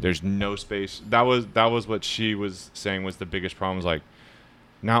 Mm. There's no space. That was what she was saying was the biggest problem. Was like,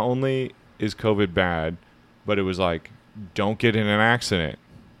 not only is COVID bad, but it was like, don't get in an accident,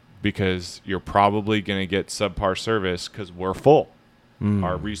 because you're probably going to get subpar service because we're full. Mm.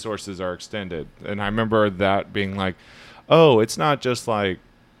 Our resources are extended. And I remember that being like, oh, it's not just like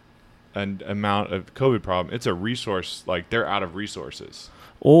an amount of COVID problem. It's a resource. Like, they're out of resources.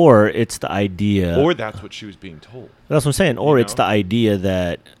 Or it's the idea. Or that's what she was being told. That's what I'm saying. Or You it's know? the idea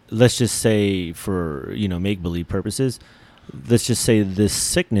that, let's just say for, you know, make-believe purposes, let's just say this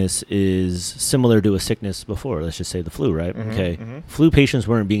sickness is similar to a sickness before. Let's just say the flu, right? Okay. Flu patients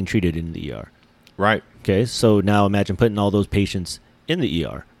weren't being treated in the ER. Right. Okay. So now imagine putting all those patients in the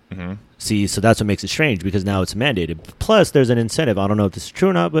ER. See, so that's what makes it strange because now it's mandated. Plus, there's an incentive. I don't know if this is true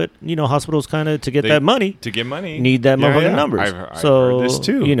or not, but hospitals kind of to get that money need that motherfucking numbers. I've heard this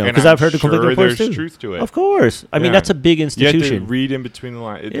too. Because I've heard the conflicting reports too. There's truth to it. Of course. I mean, that's a big institution. You have to read in between the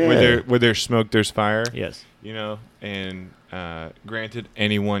lines. Where there's smoke, there's fire. Yes. And granted,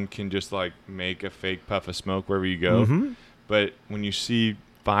 anyone can just like make a fake puff of smoke wherever you go. But when you see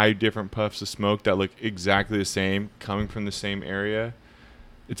 5 different puffs of smoke that look exactly the same coming from the same area,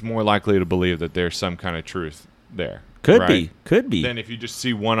 it's more likely to believe that there's some kind of truth there. Could be. Then if you just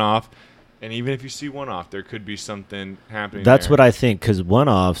see one off, and even if you see one off, there could be something happening. That's what I think, because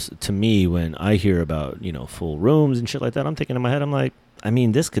one-offs, to me, when I hear about, full rooms and shit like that, I'm thinking in my head, I'm like, I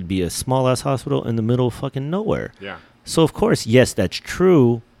mean, this could be a small-ass hospital in the middle of fucking nowhere. Yeah. So, of course, yes, that's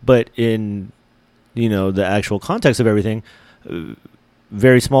true, but in, the actual context of everything,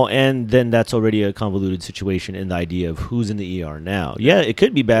 very small, and then that's already a convoluted situation in the idea of who's in the ER now. Yeah, it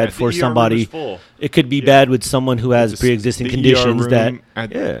could be bad for somebody. It could be bad with someone who has pre-existing conditions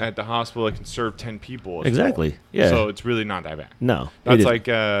at the hospital it can serve 10 people. Exactly. Yeah. So it's really not that bad. No. That's like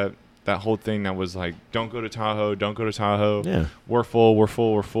that whole thing that was like, don't go to Tahoe, don't go to Tahoe. Yeah. We're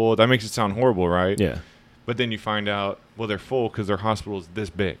full. That makes it sound horrible, right? Yeah. But then you find out, well, they're full because their hospital is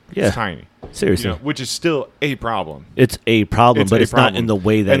this big. Yeah. It's tiny. Seriously. Which is still a problem. It's a problem, but it's not in the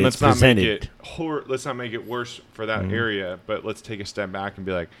way that it's presented. Let's not make it worse for that area, but let's take a step back and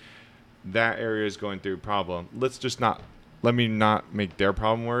be like, that area is going through a problem. Let me not make their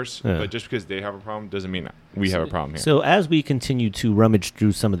problem worse, but just because they have a problem doesn't mean we have a problem here. So as we continue to rummage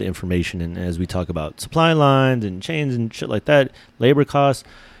through some of the information and as we talk about supply lines and chains and shit like that, labor costs,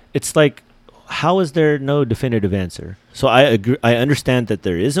 it's like, how is there no definitive answer? So I agree. I understand that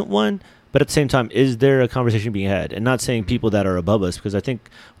there isn't one, but at the same time, is there a conversation being had? And not saying people that are above us, because I think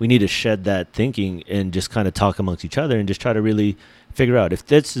we need to shed that thinking and just kind of talk amongst each other and just try to really figure out if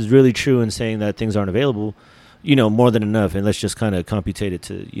this is really true and saying that things aren't available, more than enough. And let's just kind of computate it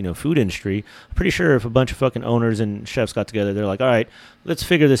to, food industry. I'm pretty sure if a bunch of fucking owners and chefs got together, they're like, all right, let's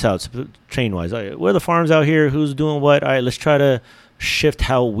figure this out chain wise. Right, where are the farms out here? Who's doing what? All right, let's try to shift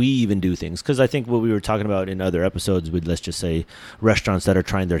how we even do things, because I think what we were talking about in other episodes with, let's just say, restaurants that are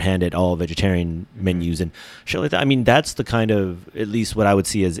trying their hand at all vegetarian menus and shit like that. I mean, that's the kind of, at least what I would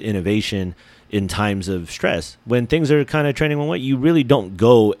see as innovation in times of stress. When things are kind of trending one way, you really don't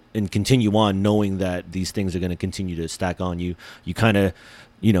go and continue on knowing that these things are going to continue to stack on you. You kind of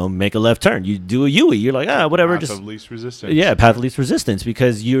make a left turn. You do a U-E. You're like, whatever. Path of least resistance. Yeah, path of least resistance,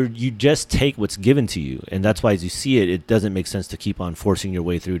 because you just take what's given to you. And that's why as you see it, it doesn't make sense to keep on forcing your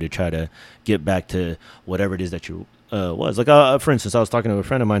way through to try to get back to whatever it is that you was. Like, for instance, I was talking to a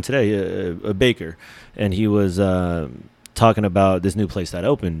friend of mine today, a baker, and he was talking about this new place that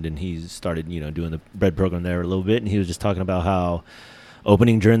opened, and he started, doing the bread program there a little bit, and he was just talking about how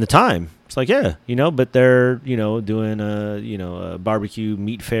opening during the time. It's like, but they're, doing a barbecue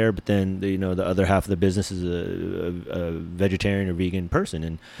meat fair, but then, the other half of the business is a vegetarian or vegan person,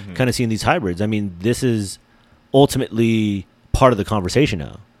 and kind of seeing these hybrids. I mean, this is ultimately part of the conversation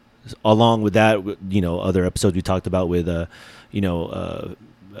now. Along with that, other episodes we talked about with,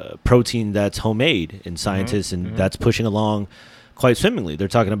 protein that's homemade and scientists, and that's pushing along quite swimmingly. They're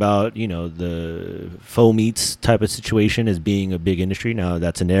talking about, the faux meats type of situation as being a big industry. Now,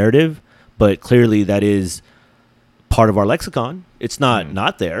 that's a narrative, but clearly that is part of our lexicon. It's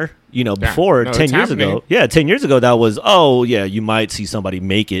not there. Before, 10 years ago. Yeah, 10 years ago, that was, you might see somebody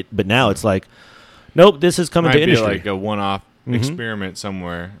make it. But now it's like, nope, this is coming to industry. Might be like a one-off experiment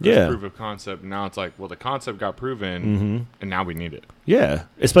somewhere. Proof of concept. Now it's like, well, the concept got proven, and now we need it. Yeah,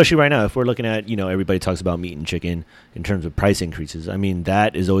 especially right now, if we're looking at, everybody talks about meat and chicken in terms of price increases. I mean,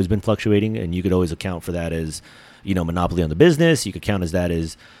 that has always been fluctuating, and you could always account for that as, monopoly on the business. You could count as that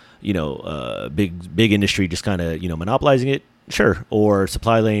as, big industry just kind of, monopolizing it. Sure. Or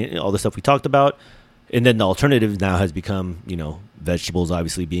supply lane, all the stuff we talked about. And then the alternative now has become, vegetables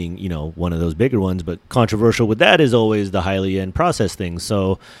obviously being, one of those bigger ones. But controversial with that is always the highly end processed things.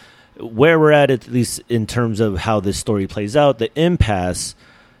 So where we're at least in terms of how this story plays out, the impasse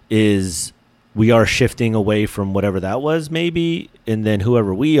is we are shifting away from whatever that was maybe. And then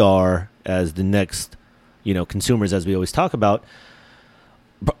whoever we are as the next, consumers, as we always talk about,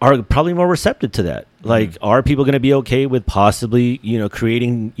 are probably more receptive to that. Like, are people going to be okay with possibly,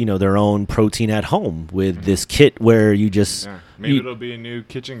 creating, their own protein at home with this kit where you just... Yeah. Maybe it'll be a new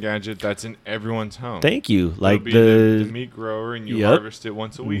kitchen gadget that's in everyone's home. Thank you. Like the meat grower, and you harvest it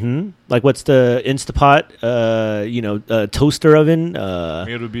once a week. Like, what's the Instapot, toaster oven?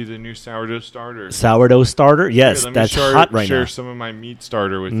 Maybe it'll be the new sourdough starter. Sourdough starter? Yes, that's hot right now. Share some of my meat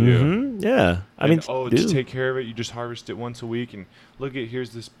starter with you. Yeah. Just take care of it. You just harvest it once a week, and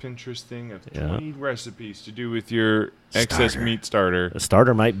here's this Pinterest thing of 20 recipes to do with your excess meat starter. A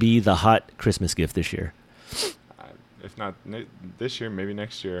starter might be the hot Christmas gift this year. If not this year, maybe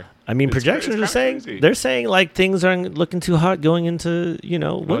next year. I mean, projections are saying they're saying like things aren't looking too hot going into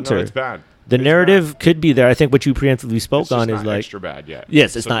winter. No, it's bad. The narrative could be there. I think what you preemptively spoke on is like extra bad yet.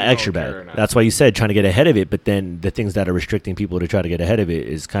 Yes, it's not extra bad. That's why you said trying to get ahead of it. But then the things that are restricting people to try to get ahead of it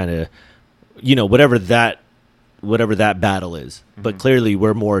is kind of, whatever that battle is. But clearly,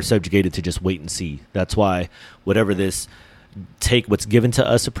 we're more subjugated to just wait and see. That's why whatever this take what's given to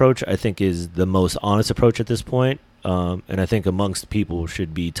us approach, I think, is the most honest approach at this point. And I think amongst people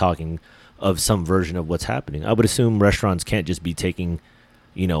should be talking of some version of what's happening. I would assume restaurants can't just be taking,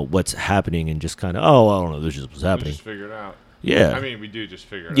 what's happening and just kind of, I don't know, this is what's happening. Just figure it out. Yeah. I mean, we do just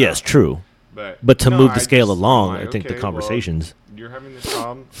figure it out. Yes, true. But to move the scale along, I think the conversations. Well, you're having this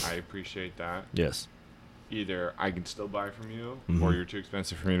problem. I appreciate that. Yes. Either I can still buy from you, or you're too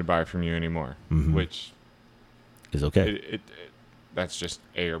expensive for me to buy from you anymore, which is okay. That's just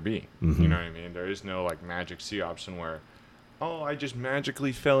A or B. You know what I mean? There is no like magic C option where, I just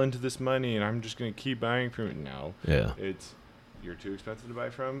magically fell into this money and I'm just going to keep buying from it. No. Yeah. It's you're too expensive to buy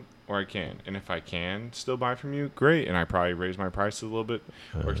from, or I can. And if I can still buy from you, great. And I probably raise my prices a little bit.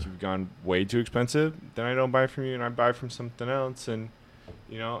 Or if you've gone way too expensive, then I don't buy from you and I buy from something else. And,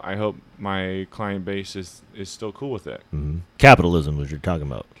 I hope my client base is still cool with it. Capitalism, what you're talking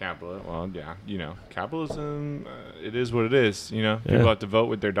about. Well, yeah, capitalism, it is what it is. People have to vote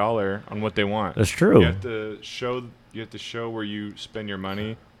with their dollar on what they want. That's true. You have to show where you spend your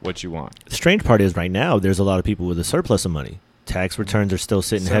money what you want. The strange part is right now there's a lot of people with a surplus of money. Tax returns are still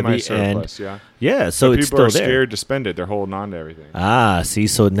sitting heavy, and so it's still there. People are scared to spend it. They're holding on to everything. See,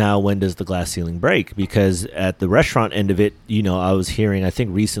 so now when does the glass ceiling break? Because at the restaurant end of it, I was hearing, I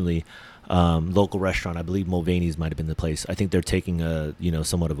think recently, local restaurant, I believe Mulvaney's might have been the place. I think they're taking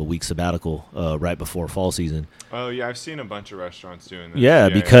somewhat of a week sabbatical right before fall season. Oh yeah, I've seen a bunch of restaurants doing that. Yeah,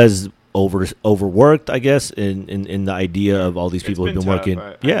 because overworked, I guess, in the idea of all these people who've been tough. working.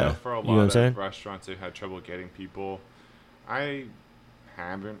 I know for a lot of restaurants, they've had trouble getting people. I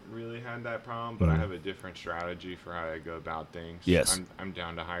haven't really had that problem, but I have a different strategy for how I go about things. Yes. I'm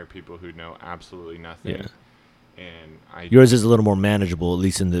down to hire people who know absolutely nothing. Yeah. And yours is a little more manageable, at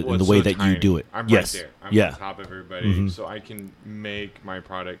least in the way that you do it. I'm yes. right there. I'm on top of everybody, so I can make my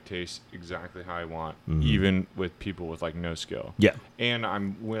product taste exactly how I want, even with people with like no skill. Yeah. And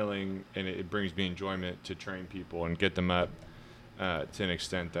I'm willing, and it brings me enjoyment to train people and get them up to an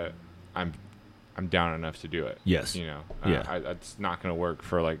extent that I'm down enough to do it. Yes. It's not going to work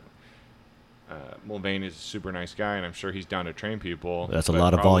for like Mulvaney is a super nice guy, and I'm sure he's down to train people. That's a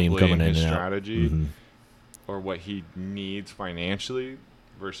lot of volume coming in and out. Strategy or what he needs financially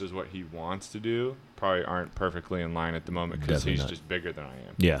versus what he wants to do probably aren't perfectly in line at the moment because he's just bigger than I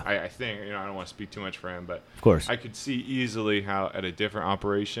am. Yeah. I think, I don't want to speak too much for him, but of course I could see easily how at a different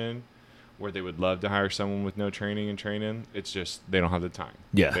operation where they would love to hire someone with no training and training, it's just they don't have the time.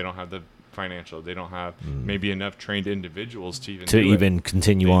 Yeah. They don't have the financial. They don't have maybe enough trained individuals to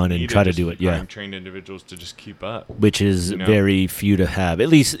continue on and try to do it. Yeah, trained individuals to just keep up, which is very few to have, at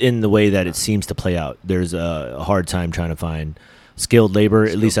least in the way that it seems to play out. There's a hard time trying to find skilled labor,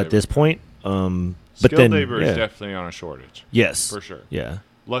 at least at this point. But skilled labor is definitely on a shortage. Yes, for sure. Yeah.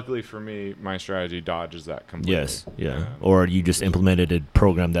 Luckily for me, my strategy dodges that completely. Yes, yeah. Or you just implemented a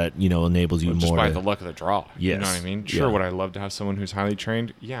program that enables you more. Just by the luck of the draw. Yes. You know what I mean? Sure, would I love to have someone who's highly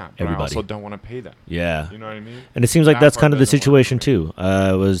trained? Yeah, but I also don't want to pay them. Yeah. You know what I mean? And it seems like that's kind of the situation too.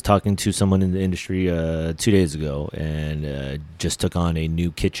 I was talking to someone in the industry 2 days ago and just took on a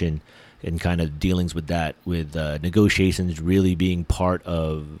new kitchen and kind of dealings with that, with negotiations really being part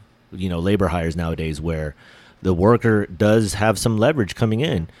of labor hires nowadays, where the worker does have some leverage coming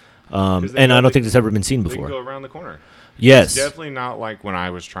in. And I don't think it's ever been seen before. They can go around the corner. Yes. It's definitely not like when I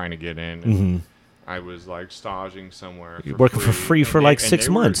was trying to get in. And I was like staging somewhere. You're working for free for like 6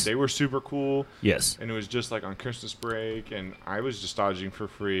 months. They were super cool. Yes. And it was just like on Christmas break. And I was just staging for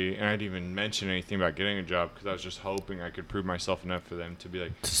free. And I didn't even mention anything about getting a job because I was just hoping I could prove myself enough for them to be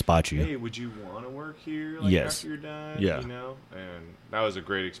like, to spot you. Hey, would you want to work here after you're done? Yeah. And that was a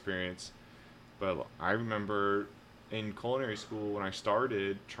great experience. But I remember in culinary school when I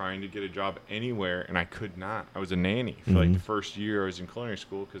started trying to get a job anywhere, and I could not. I was a nanny for like the first year I was in culinary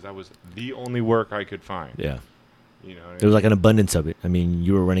school because that was the only work I could find. Yeah. You know, there was like an abundance of it. I mean,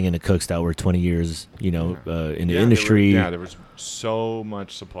 you were running into cooks that were 20 years, in the industry. There was so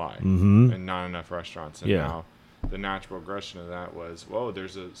much supply and not enough restaurants. And now the natural progression of that was, whoa,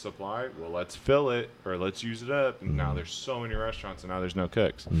 there's a supply. Well, let's fill it or let's use it up. And now there's so many restaurants and now there's no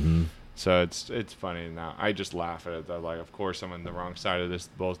cooks. So it's funny now. I just laugh at it. Though. Like, of course, I'm on the wrong side of this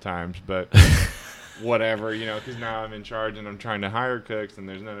both times, but whatever, because now I'm in charge and I'm trying to hire cooks and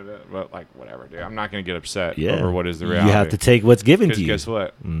there's none of it. But like, whatever, dude. I'm not going to get upset over what is the reality. You have to take what's given to you. Guess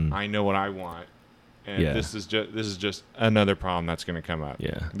what? I know what I want. And this is just another problem that's going to come up.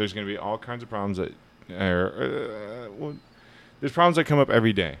 Yeah. There's going to be all kinds of problems that there's problems that come up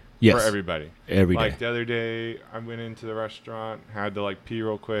every day for everybody. Every day. Like the other day, I went into the restaurant, had to like pee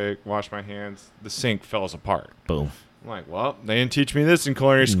real quick, wash my hands. The sink falls apart. Boom. I'm like, well, they didn't teach me this in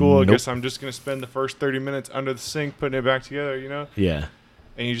culinary school. I guess I'm just going to spend the first 30 minutes under the sink putting it back together, Yeah.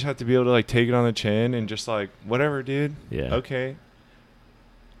 And you just have to be able to like take it on the chin and just like, whatever, dude. Yeah. Okay.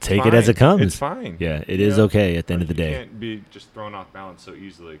 Take it as it comes. It's fine. Yeah, it is okay at the end of the day. You can't be just thrown off balance so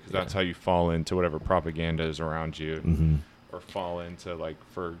easily because that's how you fall into whatever propaganda is around you, or fall into like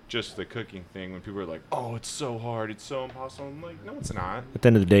for just the cooking thing when people are like, "Oh, it's so hard, it's so impossible." I'm like, "No, it's not." At the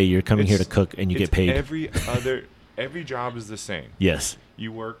end of the day, you're coming here to cook and you get paid. Every job is the same. Yes.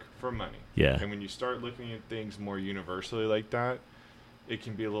 You work for money. Yeah. And when you start looking at things more universally like that, it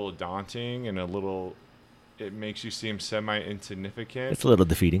can be a little daunting and it makes you seem semi-insignificant. It's a little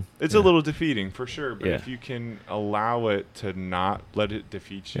defeating. It's a little defeating for sure, but if you can allow it to not let it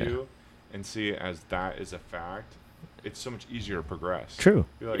defeat you and see it as that is a fact, it's so much easier to progress. True.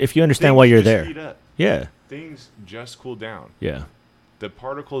 Like, if you understand why you're there. Heat up. Yeah. Things just cool down. Yeah. The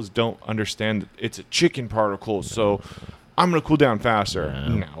particles don't understand that it's a chicken particle, so I'm going to cool down faster.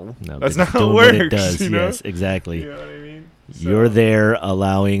 No. That's not how it works. It does. Yes, exactly. You know what I mean? You're there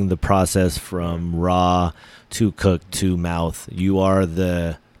allowing the process from raw to cooked to mouth. You are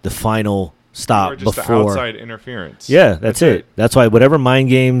the final stop just before the outside interference. Yeah, that's it. That's why whatever mind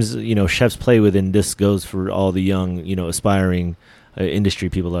games chefs play with, and this goes for all the young aspiring industry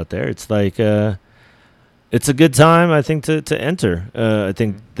people out there. It's like it's a good time, I think, to enter. I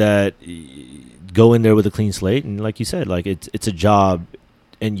think that go in there with a clean slate, and like you said, like it's a job.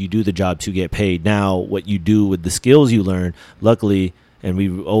 And you do the job to get paid. Now, what you do with the skills you learn, luckily, and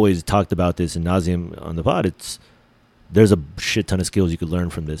we've always talked about this in nauseam on the pod, there's a shit ton of skills you could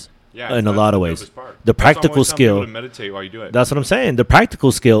learn from this. Yeah, in a lot of ways. The practical skill. To meditate while you do it. That's what I'm saying. The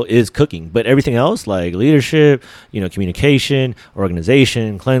practical skill is cooking, but everything else, like leadership, communication,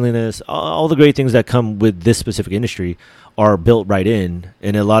 organization, cleanliness, all the great things that come with this specific industry are built right in,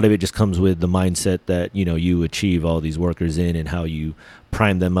 and a lot of it just comes with the mindset that you achieve all these workers in and how you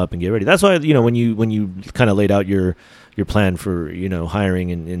prime them up and get ready. That's why when you kind of laid out your plan for hiring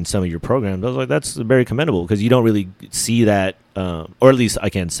in some of your programs, I was like, that's very commendable because you don't really see that, or at least I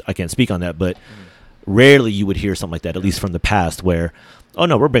can't speak on that, but rarely you would hear something like that, at least from the past, where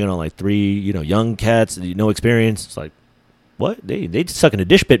we're bringing on like 3 young cats, no experience. It's like, what? They suck in a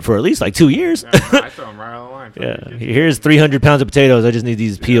dish pit for at least like 2 years. I throw them right on the line. Yeah, here's 300 pounds of potatoes. I just need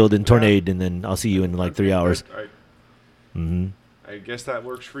these peeled and tornado, and then I'll see you in like 3 hours. I guess that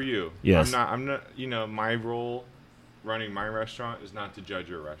works for you. Yes. I'm not. My role, running my restaurant, is not to judge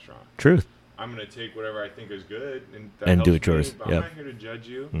your restaurant. Truth. I'm gonna take whatever I think is good and do it yours. I'm not here to judge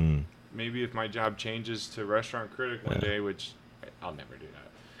you. Maybe if my job changes to restaurant critic one day, which I'll never do that.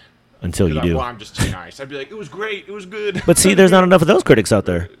 Until you do. Well, I'm just too nice. I'd be like, it was great, it was good. But see, there's not enough of those critics out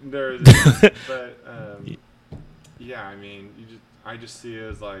there. Yeah, I mean, I just see it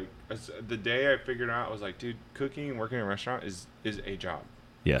as like the day I figured out, I was like, dude, cooking and working in a restaurant is a job.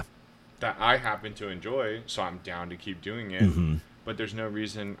 Yeah. That I happen to enjoy, so I'm down to keep doing it. But there's no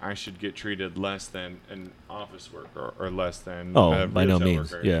reason I should get treated less than an office worker or less than a by no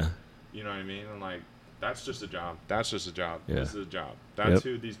means. worker. Yeah. You know what I mean? I'm like, that's just a job. That's just a job. Yeah. This is a job. That's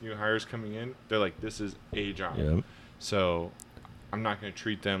who these new hires coming in. They're like, this is a job. Yep. So I'm not going to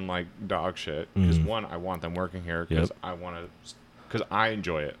treat them like dog shit because one, I want them working here because I want to, because I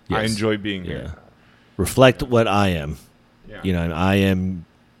enjoy it. Yes. I enjoy being here. Reflect what I am. Yeah. And I am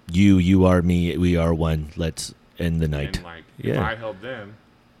you. You are me. We are one. Let's end the night. And like, if I help them,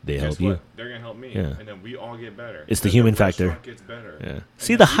 they guess help you. what? They're gonna help me, and then we all get better. It's the human factor. Gets better. Yeah.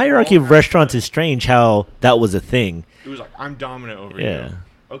 See, the hierarchy of restaurants is strange. How that was a thing. It was like, I'm dominant over you.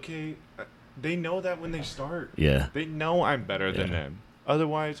 Okay, they know that when they start. Yeah. They know I'm better than them.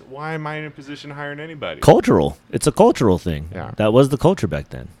 Otherwise, why am I in a position hiring anybody? Cultural. It's a cultural thing. Yeah. That was the culture back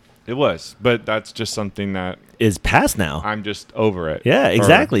then. It was, but that's just something that Is past now. I'm just over it. Yeah, Or,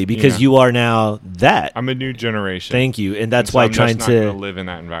 exactly. Because you are now that. I'm a new generation. Thank you. And that's so why I'm trying just not to gonna live in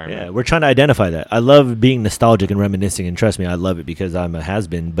that environment. Yeah, we're trying to identify that. I love being nostalgic and reminiscing, and trust me, I love it because I'm a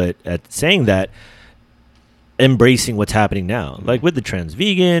has-been. But at saying that, embracing what's happening now, like with the trends,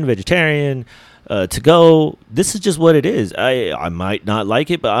 vegan, vegetarian, to go. This is just what it is. I might not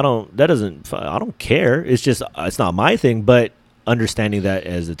like it, but I don't care. It's just it's not my thing. But understanding that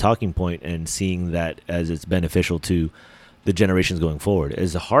as a talking point and seeing that as it's beneficial to the generations going forward,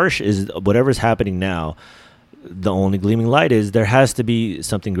 as harsh as whatever's happening now. The only gleaming light is there has to be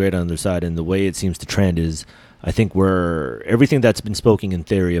something great on the other side, and the way it seems to trend is, I think we're everything that's been spoken in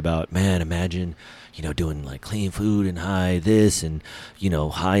theory about. Man, imagine, doing like clean food and high this and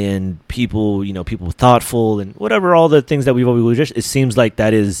high end people, people thoughtful and whatever, all the things that we've always just. It seems like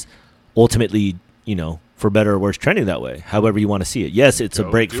that is ultimately, for better or worse, trending that way. However you want to see it. Yes, it's a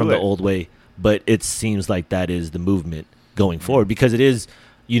break from the old way, but it seems like that is the movement going forward because it is.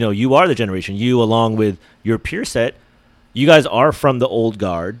 You are the generation. You, along with your peer set, you guys are from the old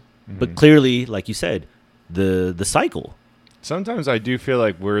guard, but clearly, like you said, the cycle. Sometimes I do feel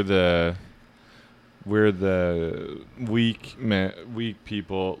like we're the weak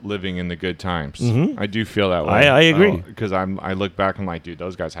people living in the good times. Mm-hmm. I do feel that way. I agree because I look back and I'm like, dude,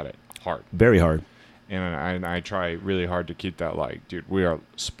 those guys had it hard, very hard, and I try really hard to keep that like, dude, we are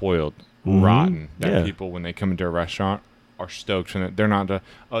spoiled, rotten. That people when they come into a restaurant. Are stoked and they're not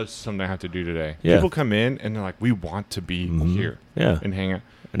it's something I have to do today. Yeah. People come in and they're like, we want to be here and hang out.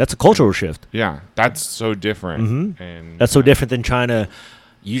 And that's a cultural shift. Yeah, that's so different. And that's so different than trying to.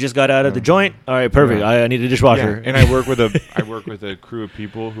 You just got out of the joint. All right, perfect. Yeah. I need a dishwasher. Yeah. And I work with a crew of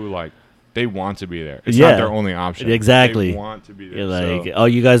people who like they want to be there. It's not their only option. Exactly. They want to be there. You're like, so oh,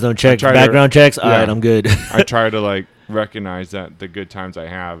 you guys don't check background checks. All right, I'm good. I try to like recognize that the good times I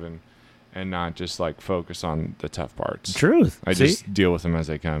have and not just like focus on the tough parts. Truth. I just deal with them as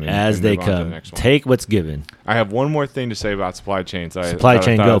they come. As they come. Take what's given. I have one more thing to say about supply chains. Supply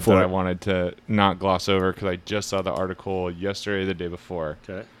chain, go for it. I wanted to not gloss over because I just saw the article yesterday or the day before.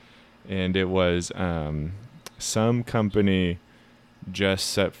 Okay. And it was some company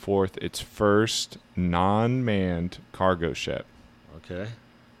just set forth its first non-manned cargo ship. Okay.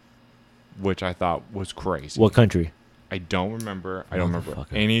 Which I thought was crazy. What country? I don't remember. I don't remember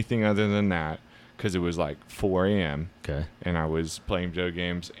anything other than that because it was like 4 a.m. Okay. And I was playing video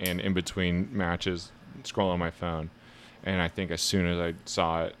games and in between matches scrolling on my phone. And I think as soon as I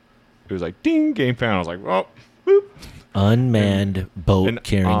saw it, it was like, ding, game found. I was like, oh, boop. Unmanned boat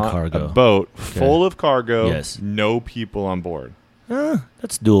carrying cargo. A boat full of cargo. Yes. No people on board.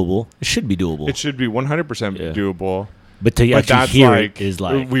 That's doable. It should be doable. It should be 100% doable. But to actually hear it is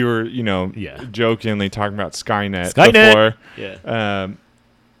like... We were, jokingly talking about Skynet before. Yeah.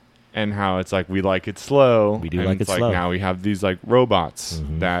 And how it's like, we like it slow. We do and like it it's slow. Like now we have these like robots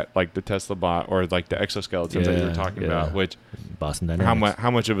that like the Tesla bot or like the exoskeletons that you were talking about, which Boston Dynamics. How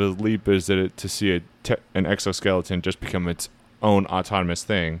much of a leap is it to see an exoskeleton just become its own autonomous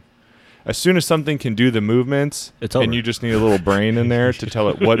thing? As soon as something can do the movements and you just need a little brain in there to tell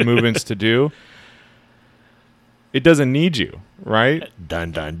it what movements to do, it doesn't need you, right?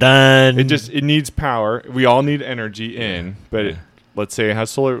 Dun, dun, dun. It needs power. We all need energy in, but let's say it has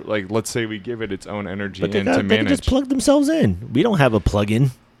solar, like let's say we give it its own energy in to manage. They can just plug themselves in. We don't have a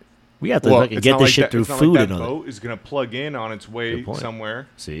plug-in. We have to get this shit through food and all that. That boat is going to plug in on its way somewhere.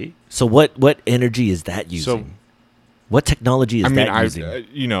 See? So what energy is that using? So, what technology is that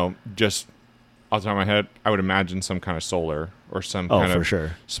using? Just off the top of my head, I would imagine some kind of solar or some kind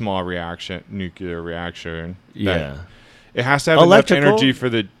of small nuclear reaction. Yeah. It has to have enough energy for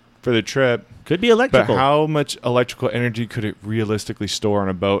the trip. Could be electrical. But how much electrical energy could it realistically store on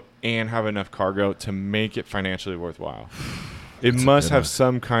a boat and have enough cargo to make it financially worthwhile? It must have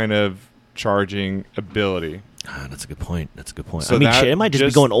some kind of charging ability. That's a good point. So it might just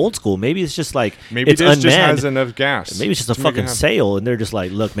be going old school. Maybe it's just like it's unmanned. Just has enough gas. Maybe it's just a fucking sail, and they're just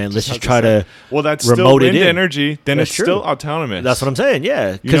like, look, man, let's just try to that's remote still wind it in. Energy. Then it's still autonomous. That's what I'm saying.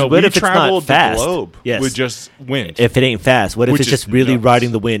 Yeah, because what if it's not fast? The globe with just wind. If it ain't fast, what if it's just really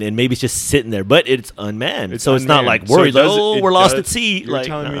riding the wind, and maybe it's just sitting there, but it's unmanned, so it's not like worried. We're lost at sea. You're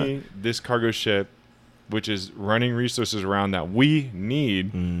telling me this cargo ship, which is running resources around that we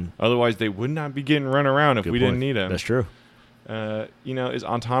need. Otherwise, they would not be getting run around if we didn't need them. That's true. Is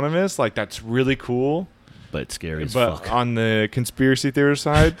autonomous. Like, that's really cool. But scary as fuck. But on the conspiracy theory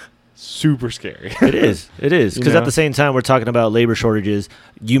side, super scary. It is. Because at the same time, we're talking about labor shortages.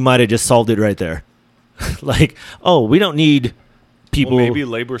 You might have just solved it right there. Like, we don't need people. Well, maybe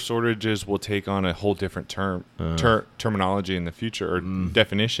labor shortages will take on a whole different terminology in the future, or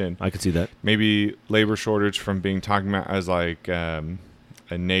definition. I could see that. Maybe labor shortage from being talked about as like a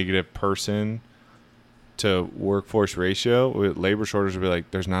negative person to workforce ratio. With labor shortage would be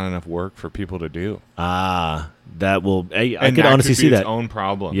like there's not enough work for people to do. That will. I And could that honestly could be see its that. own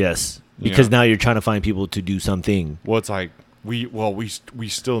problem. Yes, You because know? now you're trying to find people to do something. Well, it's like we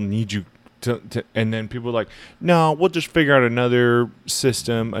still need you to, and then people are like, no, we'll just figure out another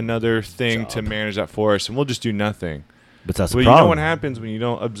system, another thing to manage that for us, and we'll just do nothing. But that's Well, the you know problem. what happens when you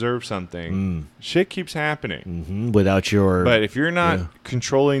don't observe something? Shit keeps happening. Without your. But if you're not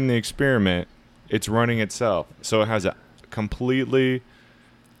controlling the experiment, it's running itself. So it has a completely.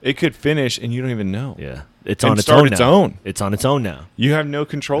 It could finish and you don't even know. Yeah, it's And on its start own its now. own. It's on its own now. You have no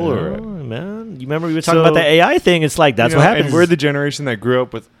control over it. Man, you remember we were talking So- about the AI thing? It's like that's You know, what happens. And we're the generation that grew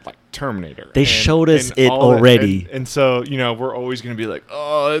up with like Terminator. They and- showed us and it all that- already. and so we're always going to be like,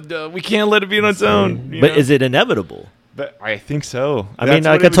 oh, we can't let it be on its own. But is it inevitable? But I think so. I mean,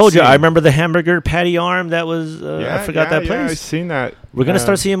 like I told you, I remember the hamburger patty arm. That was I forgot that place. Yeah, I've seen that. We're gonna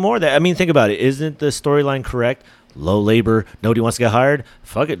start seeing more of that. I mean, think about it. Isn't the storyline correct? Low labor, nobody wants to get hired.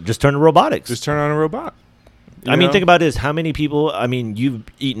 Fuck it, just turn to robotics. Just turn on a robot. I mean, think about this. How many people? I mean, you've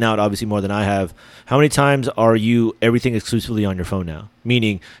eaten out obviously more than I have. How many times are you everything exclusively on your phone now?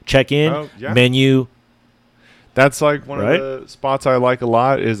 Meaning, check in, menu. That's like one Right? of the spots I like a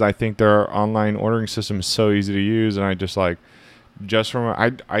lot. Is I think their online ordering system is so easy to use, and I just like. Just from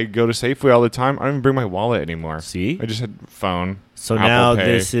I go to Safeway all the time. I don't even bring my wallet anymore. See? I just had phone. So Apple now Pay.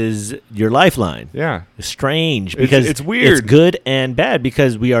 this is your lifeline. Yeah. It's strange because it's weird. It's good and bad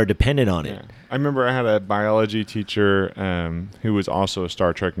because we are dependent on it. Yeah. I remember I had a biology teacher who was also a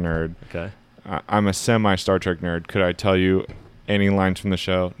Star Trek nerd. Okay. I'm a semi Star Trek nerd. Could I tell you any lines from the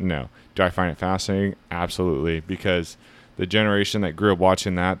show? No. Do I find it fascinating? Absolutely. Because the generation that grew up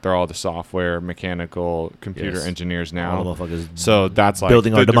watching that, they're all the software, mechanical, computer Yes. engineers now. All the motherfuckers So that's like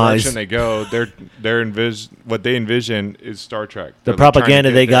building the our demise. direction they go. What they envision is Star Trek. The They're trying to propaganda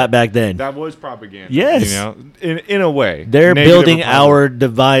get they there. got back then. That was propaganda. Yes. You know, in a way. They're Negative building or positive. our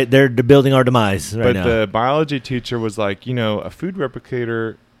divide. They're building our demise right But now. the biology teacher was like, a food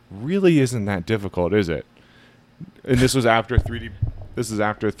replicator really isn't that difficult, is it? And this was after 3D. This is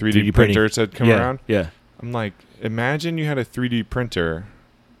after 3D, 3D printing. printers had come around. Yeah. I'm like, imagine you had a 3D printer,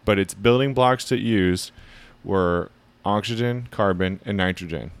 but its building blocks to use were oxygen, carbon, and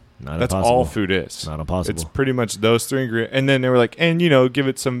nitrogen. Not That's impossible. all food is. Not impossible. It's pretty much those three ingredients. And then they were like, and give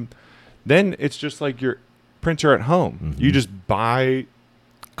it some. Then it's just like your printer at home. Mm-hmm. You just buy.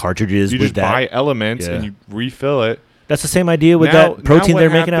 Cartridges You with just that. buy elements and Yeah. you refill it. That's the same idea with Now- that protein now they're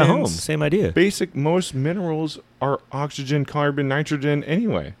what making at home. happens- Same idea. Most minerals are oxygen, carbon, nitrogen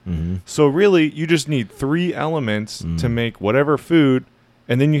anyway. Mm-hmm. So really, you just need 3 elements to make whatever food,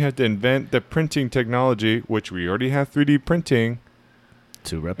 and then you have to invent the printing technology, which we already have 3D printing.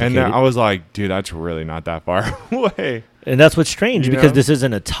 To replicate And it. I was like, dude, that's really not that far away. And that's what's strange You because know? this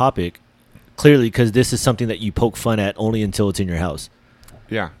isn't a topic, clearly, because this is something that you poke fun at only until it's in your house.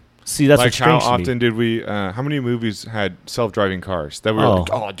 Yeah. See, that's like what's how strange to me. often did we? How many movies had self-driving cars that we were like,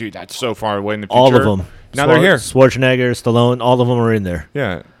 oh, dude, that's so far away in the future. All of them. Now they're here. Schwarzenegger, Stallone, all of them are in there.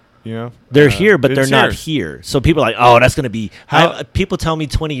 Yeah, They're here, but they're it's not here. So people are like, oh, that's going to be. People tell me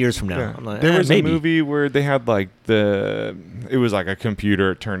 20 years from now. Yeah. I'm like, there was maybe. a movie where they had like it was like a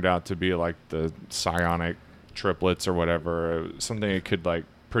computer. It turned out to be like the psionic triplets or whatever. It was something it could like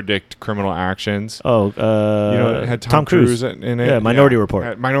predict criminal actions. Oh, It had Tom Cruise in it. Yeah, Minority Report.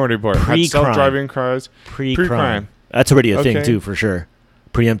 Had Minority Report. Had Pre-crime. self-driving cars. Pre-crime. That's already a thing, Okay. too, for sure.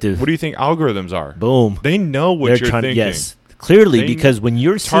 Preemptive. What do you think algorithms are? Boom. They know what They're you're trying. thinking. Yes. Clearly, They- because when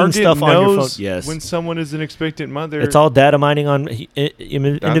you're seeing Target stuff on your phone, knows yes, when someone is an expectant mother. it's all data mining on And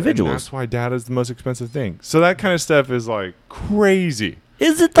individuals. that's why data is the most expensive thing. So that kind of stuff is like crazy.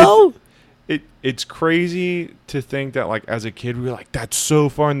 Is it though? It's crazy to think that like as a kid we were like that's so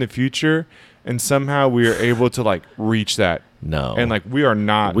far in the future, and somehow we are able to like reach that. No. And like we are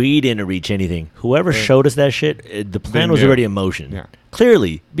not. We didn't reach anything. Whoever showed us that shit, the plan was knew. already in motion. Yeah.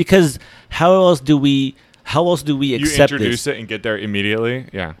 Clearly, because how else do we you accept introduce this? it and get there immediately.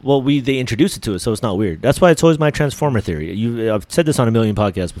 Yeah. Well, they introduced it to us, so it's not weird. That's why it's always my transformer theory. I've said this on a million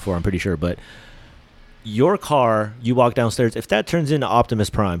podcasts before, I'm pretty sure, but your car, you walk downstairs, if that turns into Optimus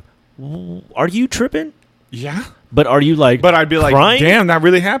Prime, are you tripping? Yeah. But are you like But I'd be like, crying? damn, that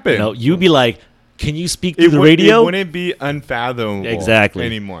really happened. No, you'd be like, can you speak through the radio? It wouldn't be unfathomable Exactly.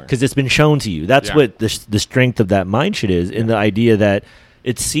 anymore. Because it's been shown to you. That's Yeah. what the strength of that mind shit is, in the idea that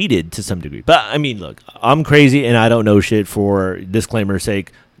it's seeded to some degree. But I mean, look, I'm crazy and I don't know shit. For disclaimer's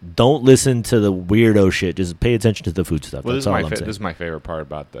sake, Don't listen to the weirdo shit. Just pay attention to the food stuff. Well, That's this all is I'm saying. this is my favorite part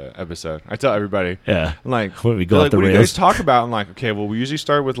about the episode. I tell everybody, Yeah. I'm like, When we go they're off the what do you rails. guys talk about? I'm like, okay, well, we usually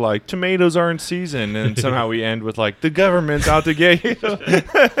start with like tomatoes aren't seasoned, and somehow we end with like the government's out to get you.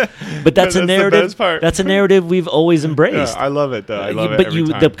 But that's a the narrative. best part. That's a narrative we've always embraced. Yeah, I love it though. I love it but every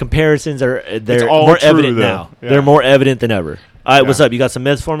time. the comparisons are they're all more true, evident though. now. Yeah. They're more evident than ever. All right, what's Yeah. up? You got some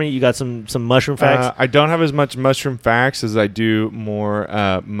myths for me? You got some mushroom facts? I don't have as much mushroom facts as I do more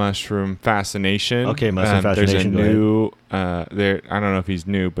mushroom fascination. Okay, mushroom fascination, go There's a ahead. new there. I don't know if he's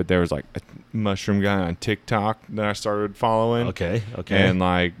new, but there was like a mushroom guy on TikTok that I started following. Okay. And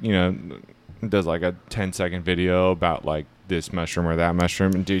like does like a 10-second video about like this mushroom or that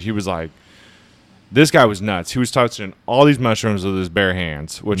mushroom. And dude, he was like, this guy was nuts. He was touching all these mushrooms with his bare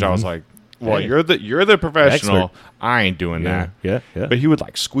hands, which I was like, well, Hey. you're the professional. Expert. I ain't doing yeah. that. Yeah. But he would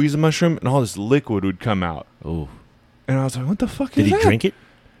like squeeze a mushroom and all this liquid would come out. Oh. And I was like, what the fuck Did is he that? drink it?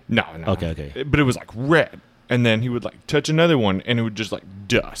 No. Okay. But it was like red. And then he would like touch another one and it would just like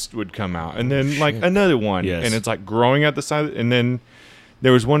dust would come out. And then like shit. another one. Yes. And it's like growing at the side. And then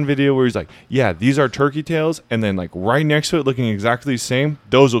there was one video where he's like, yeah, these are turkey tails. And then like right next to it looking exactly the same,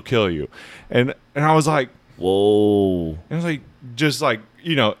 those will kill you. And I was like, Whoa. I was like, just like,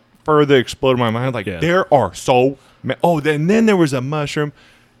 further exploded my mind. Like, Yeah. there are so many. Oh, then there was a mushroom.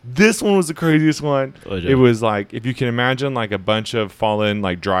 This one was the craziest one. Oh, yeah. It was like, if you can imagine, like a bunch of fallen,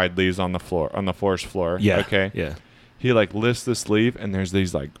 like dried leaves on the floor, on the forest floor. Yeah. Okay. Yeah. He like lifts this leaf, and there's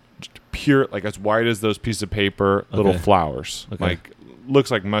these like just pure, like as white as those pieces of paper, little Okay. flowers. Okay. Like,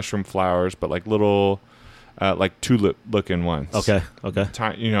 looks like mushroom flowers, but like little, like tulip looking ones. Okay.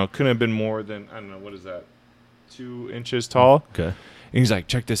 Couldn't have been more than, I don't know, what is that? 2 inches tall. Okay. And he's like,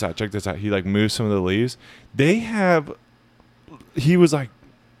 check this out. He like moves some of the leaves. He was like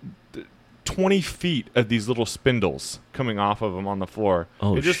 20 feet of these little spindles coming off of him on the floor.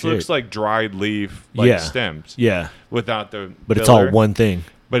 Oh, it just shit. looks like dried leaf, like Yeah. stems Yeah. without the But it's all filler. one thing.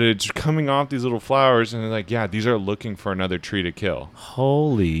 But it's coming off these little flowers. And they're like, yeah, these are looking for another tree to kill.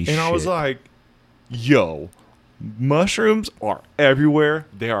 Holy shit. And I was like, yo, mushrooms are everywhere.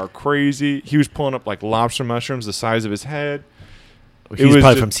 They are crazy. He was pulling up like lobster mushrooms the size of his head. He's was probably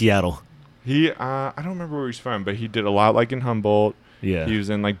just- from Seattle. I don't remember where he's from, but he did a lot like in Humboldt. Yeah. He was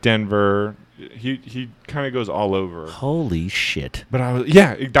in like Denver. He kind of goes all over. Holy shit. But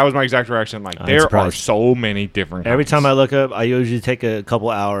that was my exact reaction. Like, I'm there are surprised. so many different Every kinds. time I look up, I usually take a couple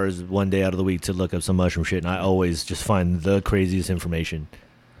hours one day out of the week to look up some mushroom shit, and I always just find the craziest information.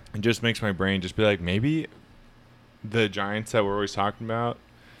 It just makes my brain just be like, maybe the giants that we're always talking about,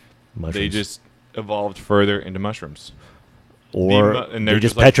 Mushrooms. they just evolved further into mushrooms. or and they're they're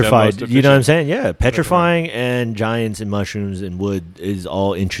just just, like, the petrified. most You know what I'm efficient. saying? Yeah, petrifying and giants and mushrooms and wood is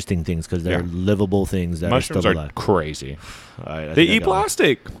all interesting things because they're Yeah. livable things that Mushrooms are are still alive. crazy. All right, I They think I eat got one.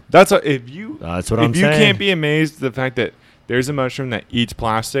 plastic. That's if you. That's what if I'm you saying. can't be amazed at the fact that there's a mushroom that eats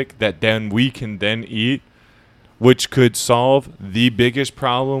plastic that then we can then eat, which could solve the biggest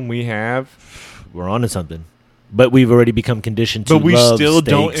problem we have. We're onto something. But we've already become conditioned to But we love still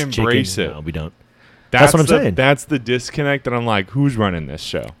don't steaks, embrace chicken. it. No, we don't. That's what I'm saying. That's the disconnect that I'm like, who's running this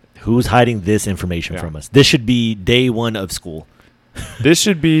show? Who's hiding this information Yeah. from us? This should be day one of school. This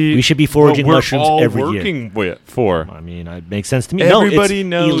should be. We should be what foraging we're mushrooms all every year. working for. I mean, it makes sense to me. Everybody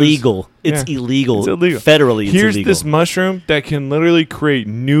no, it's knows. illegal. It's Yeah. illegal. It's illegal. Federally, it's Here's illegal. this mushroom that can literally create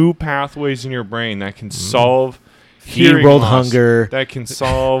new pathways in your brain that can solve Feed hearing world loss, hunger. That can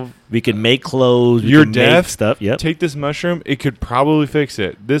solve. We could make clothes. We You're can deaf? Make stuff. Yep. Take this mushroom; it could probably fix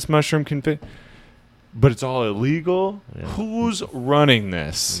it. This mushroom can fix, but it's all illegal. Yeah. Who's running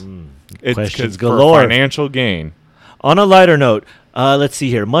this? It's Questions 'cause for galore. financial gain. On a lighter note, let's see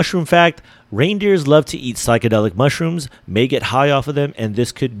here. Mushroom fact: reindeers love to eat psychedelic mushrooms, may get high off of them, and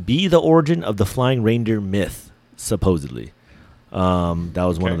this could be the origin of the flying reindeer myth, supposedly. That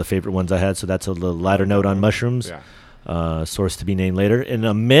was one Okay. of the favorite ones I had. So that's a little lighter note on mushrooms. Yeah. Source to be named later. In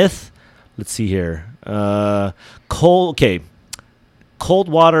a myth, let's see here. Cold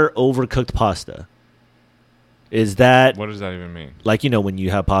water overcooked pasta. Is that What does that even mean? like when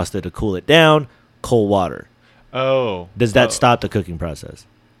you have pasta to cool it down? Cold water. Oh, Does that stop the cooking process?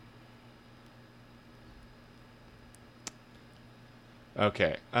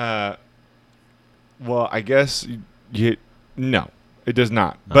 Okay. Well, I guess no, it does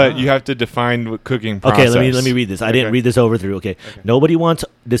not. But Ah. you have to define what cooking process. Okay, let me read this. I didn't Okay. read this over through. Okay. Nobody wants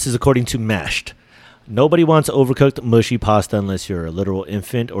this is according to Mashed. Nobody wants overcooked mushy pasta unless you're a literal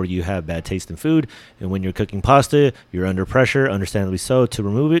infant or you have bad taste in food. And when you're cooking pasta, you're under pressure, understandably so, to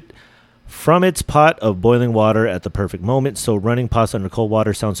remove it from its pot of boiling water at the perfect moment. So running pasta under cold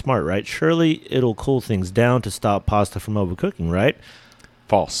water sounds smart, right? Surely it'll cool things down to stop pasta from overcooking, right?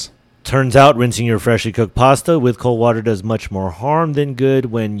 False. Turns out rinsing your freshly cooked pasta with cold water does much more harm than good.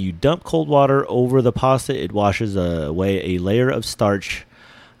 When you dump cold water over the pasta, it washes away a layer of starch.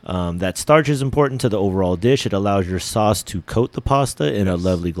 That starch is important to the overall dish. It allows your sauce to coat the pasta in a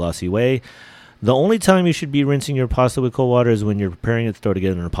lovely glossy way. The only time you should be rinsing your pasta with cold water is when you're preparing it to throw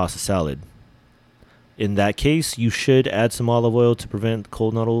together in a pasta salad. In that case, you should add some olive oil to prevent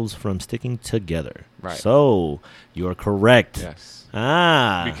cold noodles from sticking together. Right. So, you're correct. Yes.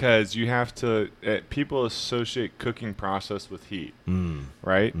 Because you have to, people associate cooking process with heat,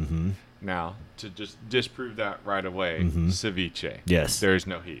 right? Mm-hmm. Now, to just disprove that right away, ceviche. Yes. There is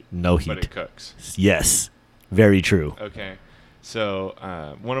no heat. No heat. But it cooks. Yes. Very true. Okay. So,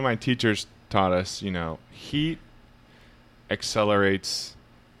 one of my teachers taught us, heat accelerates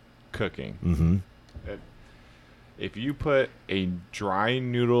cooking. Mm-hmm. If you put a dry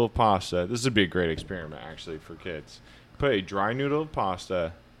noodle of pasta, this would be a great experiment, actually, for kids. Put a dry noodle of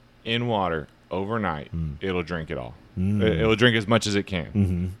pasta in water overnight, it'll drink it all. It'll drink as much as it can.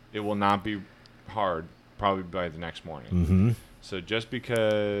 Mm-hmm. It will not be hard probably by the next morning. Mm-hmm. So just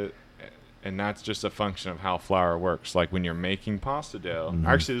because, and that's just a function of how flour works. Like when you're making pasta dough,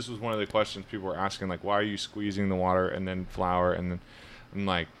 actually this was one of the questions people were asking, like, why are you squeezing the water and then flour? And then I'm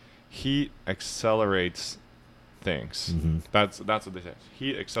like, heat accelerates things. That's what they say.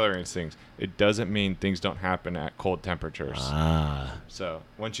 Heat accelerates things. It doesn't mean things don't happen at cold temperatures. So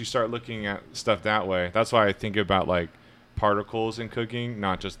once you start looking at stuff that way, that's why I think about like particles in cooking,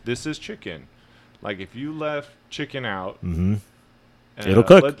 not just this is chicken. Like if you left chicken out, it'll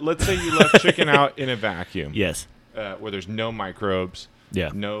cook. Let's say you left chicken out in a vacuum. Yes. Where there's no microbes,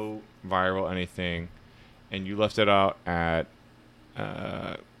 no viral anything, and you left it out at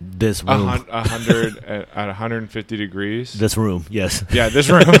this room 100 at 150 degrees. This room, yes. Yeah, this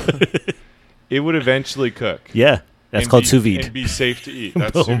room. It would eventually cook. Yeah, that's called sous vide. And be safe to eat.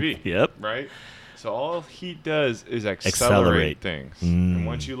 That's sous vide. Yep. Right? So all heat does is accelerate things. And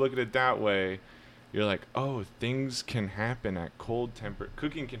once you look at it that way, you're like, oh, things can happen at cold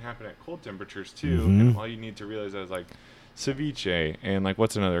cooking can happen at cold temperatures too. And all you need to realize is like ceviche and like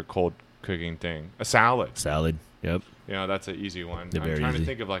what's another cold cooking thing? A salad. Salad. Yep. That's an easy one. They're I'm trying to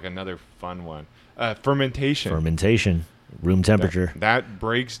think of like another fun one. Fermentation. Room temperature. That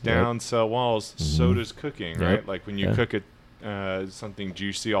breaks down cell walls. So does cooking, right? Like when you cook it, something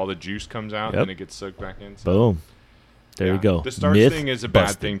juicy, all the juice comes out and it gets soaked back in. So, boom. There you go. The starch thing is a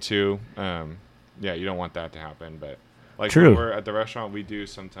bad thing too. You don't want that to happen. But like when we're at the restaurant, we do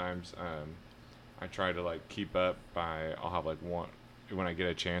sometimes. I try to like keep up by. I'll have like one. When I get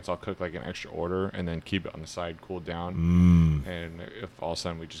a chance, I'll cook like an extra order and then keep it on the side, cool down. And if all of a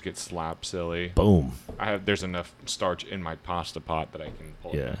sudden we just get slap silly, boom. There's enough starch in my pasta pot that I can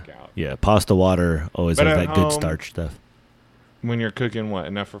pull it back out. Yeah, pasta water always has that good starch stuff. When you're cooking,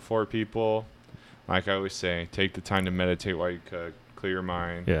 enough for 4 people? Like I always say, take the time to meditate while you cook, clear your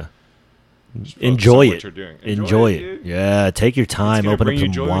mind. Yeah. Enjoy it. Enjoy it. Yeah, take your time, open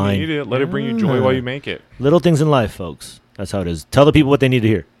up some wine. Let it bring you joy while you make it. Little things in life, folks. That's how it is. Tell the people what they need to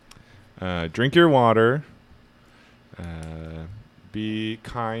hear. Drink your water. Be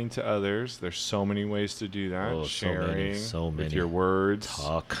kind to others. There's so many ways to do that. Sharing so many. With your words.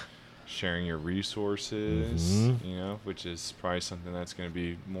 Talk. Sharing your resources, which is probably something that's going to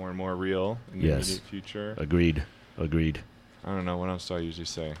be more and more real in the immediate future. Agreed. I don't know. What else do I usually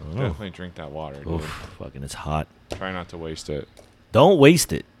say? Definitely drink that water. Oof, fucking, it's hot. Try not to waste it. Don't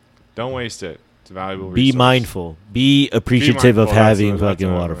waste it. Don't waste it. It's a valuable resource. Be mindful. Be appreciative of having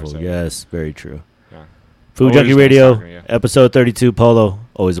fucking waterful. Yes, very true. Yeah. Food Junkie Radio, episode 32. Polo,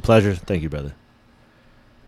 always a pleasure. Thank you, brother.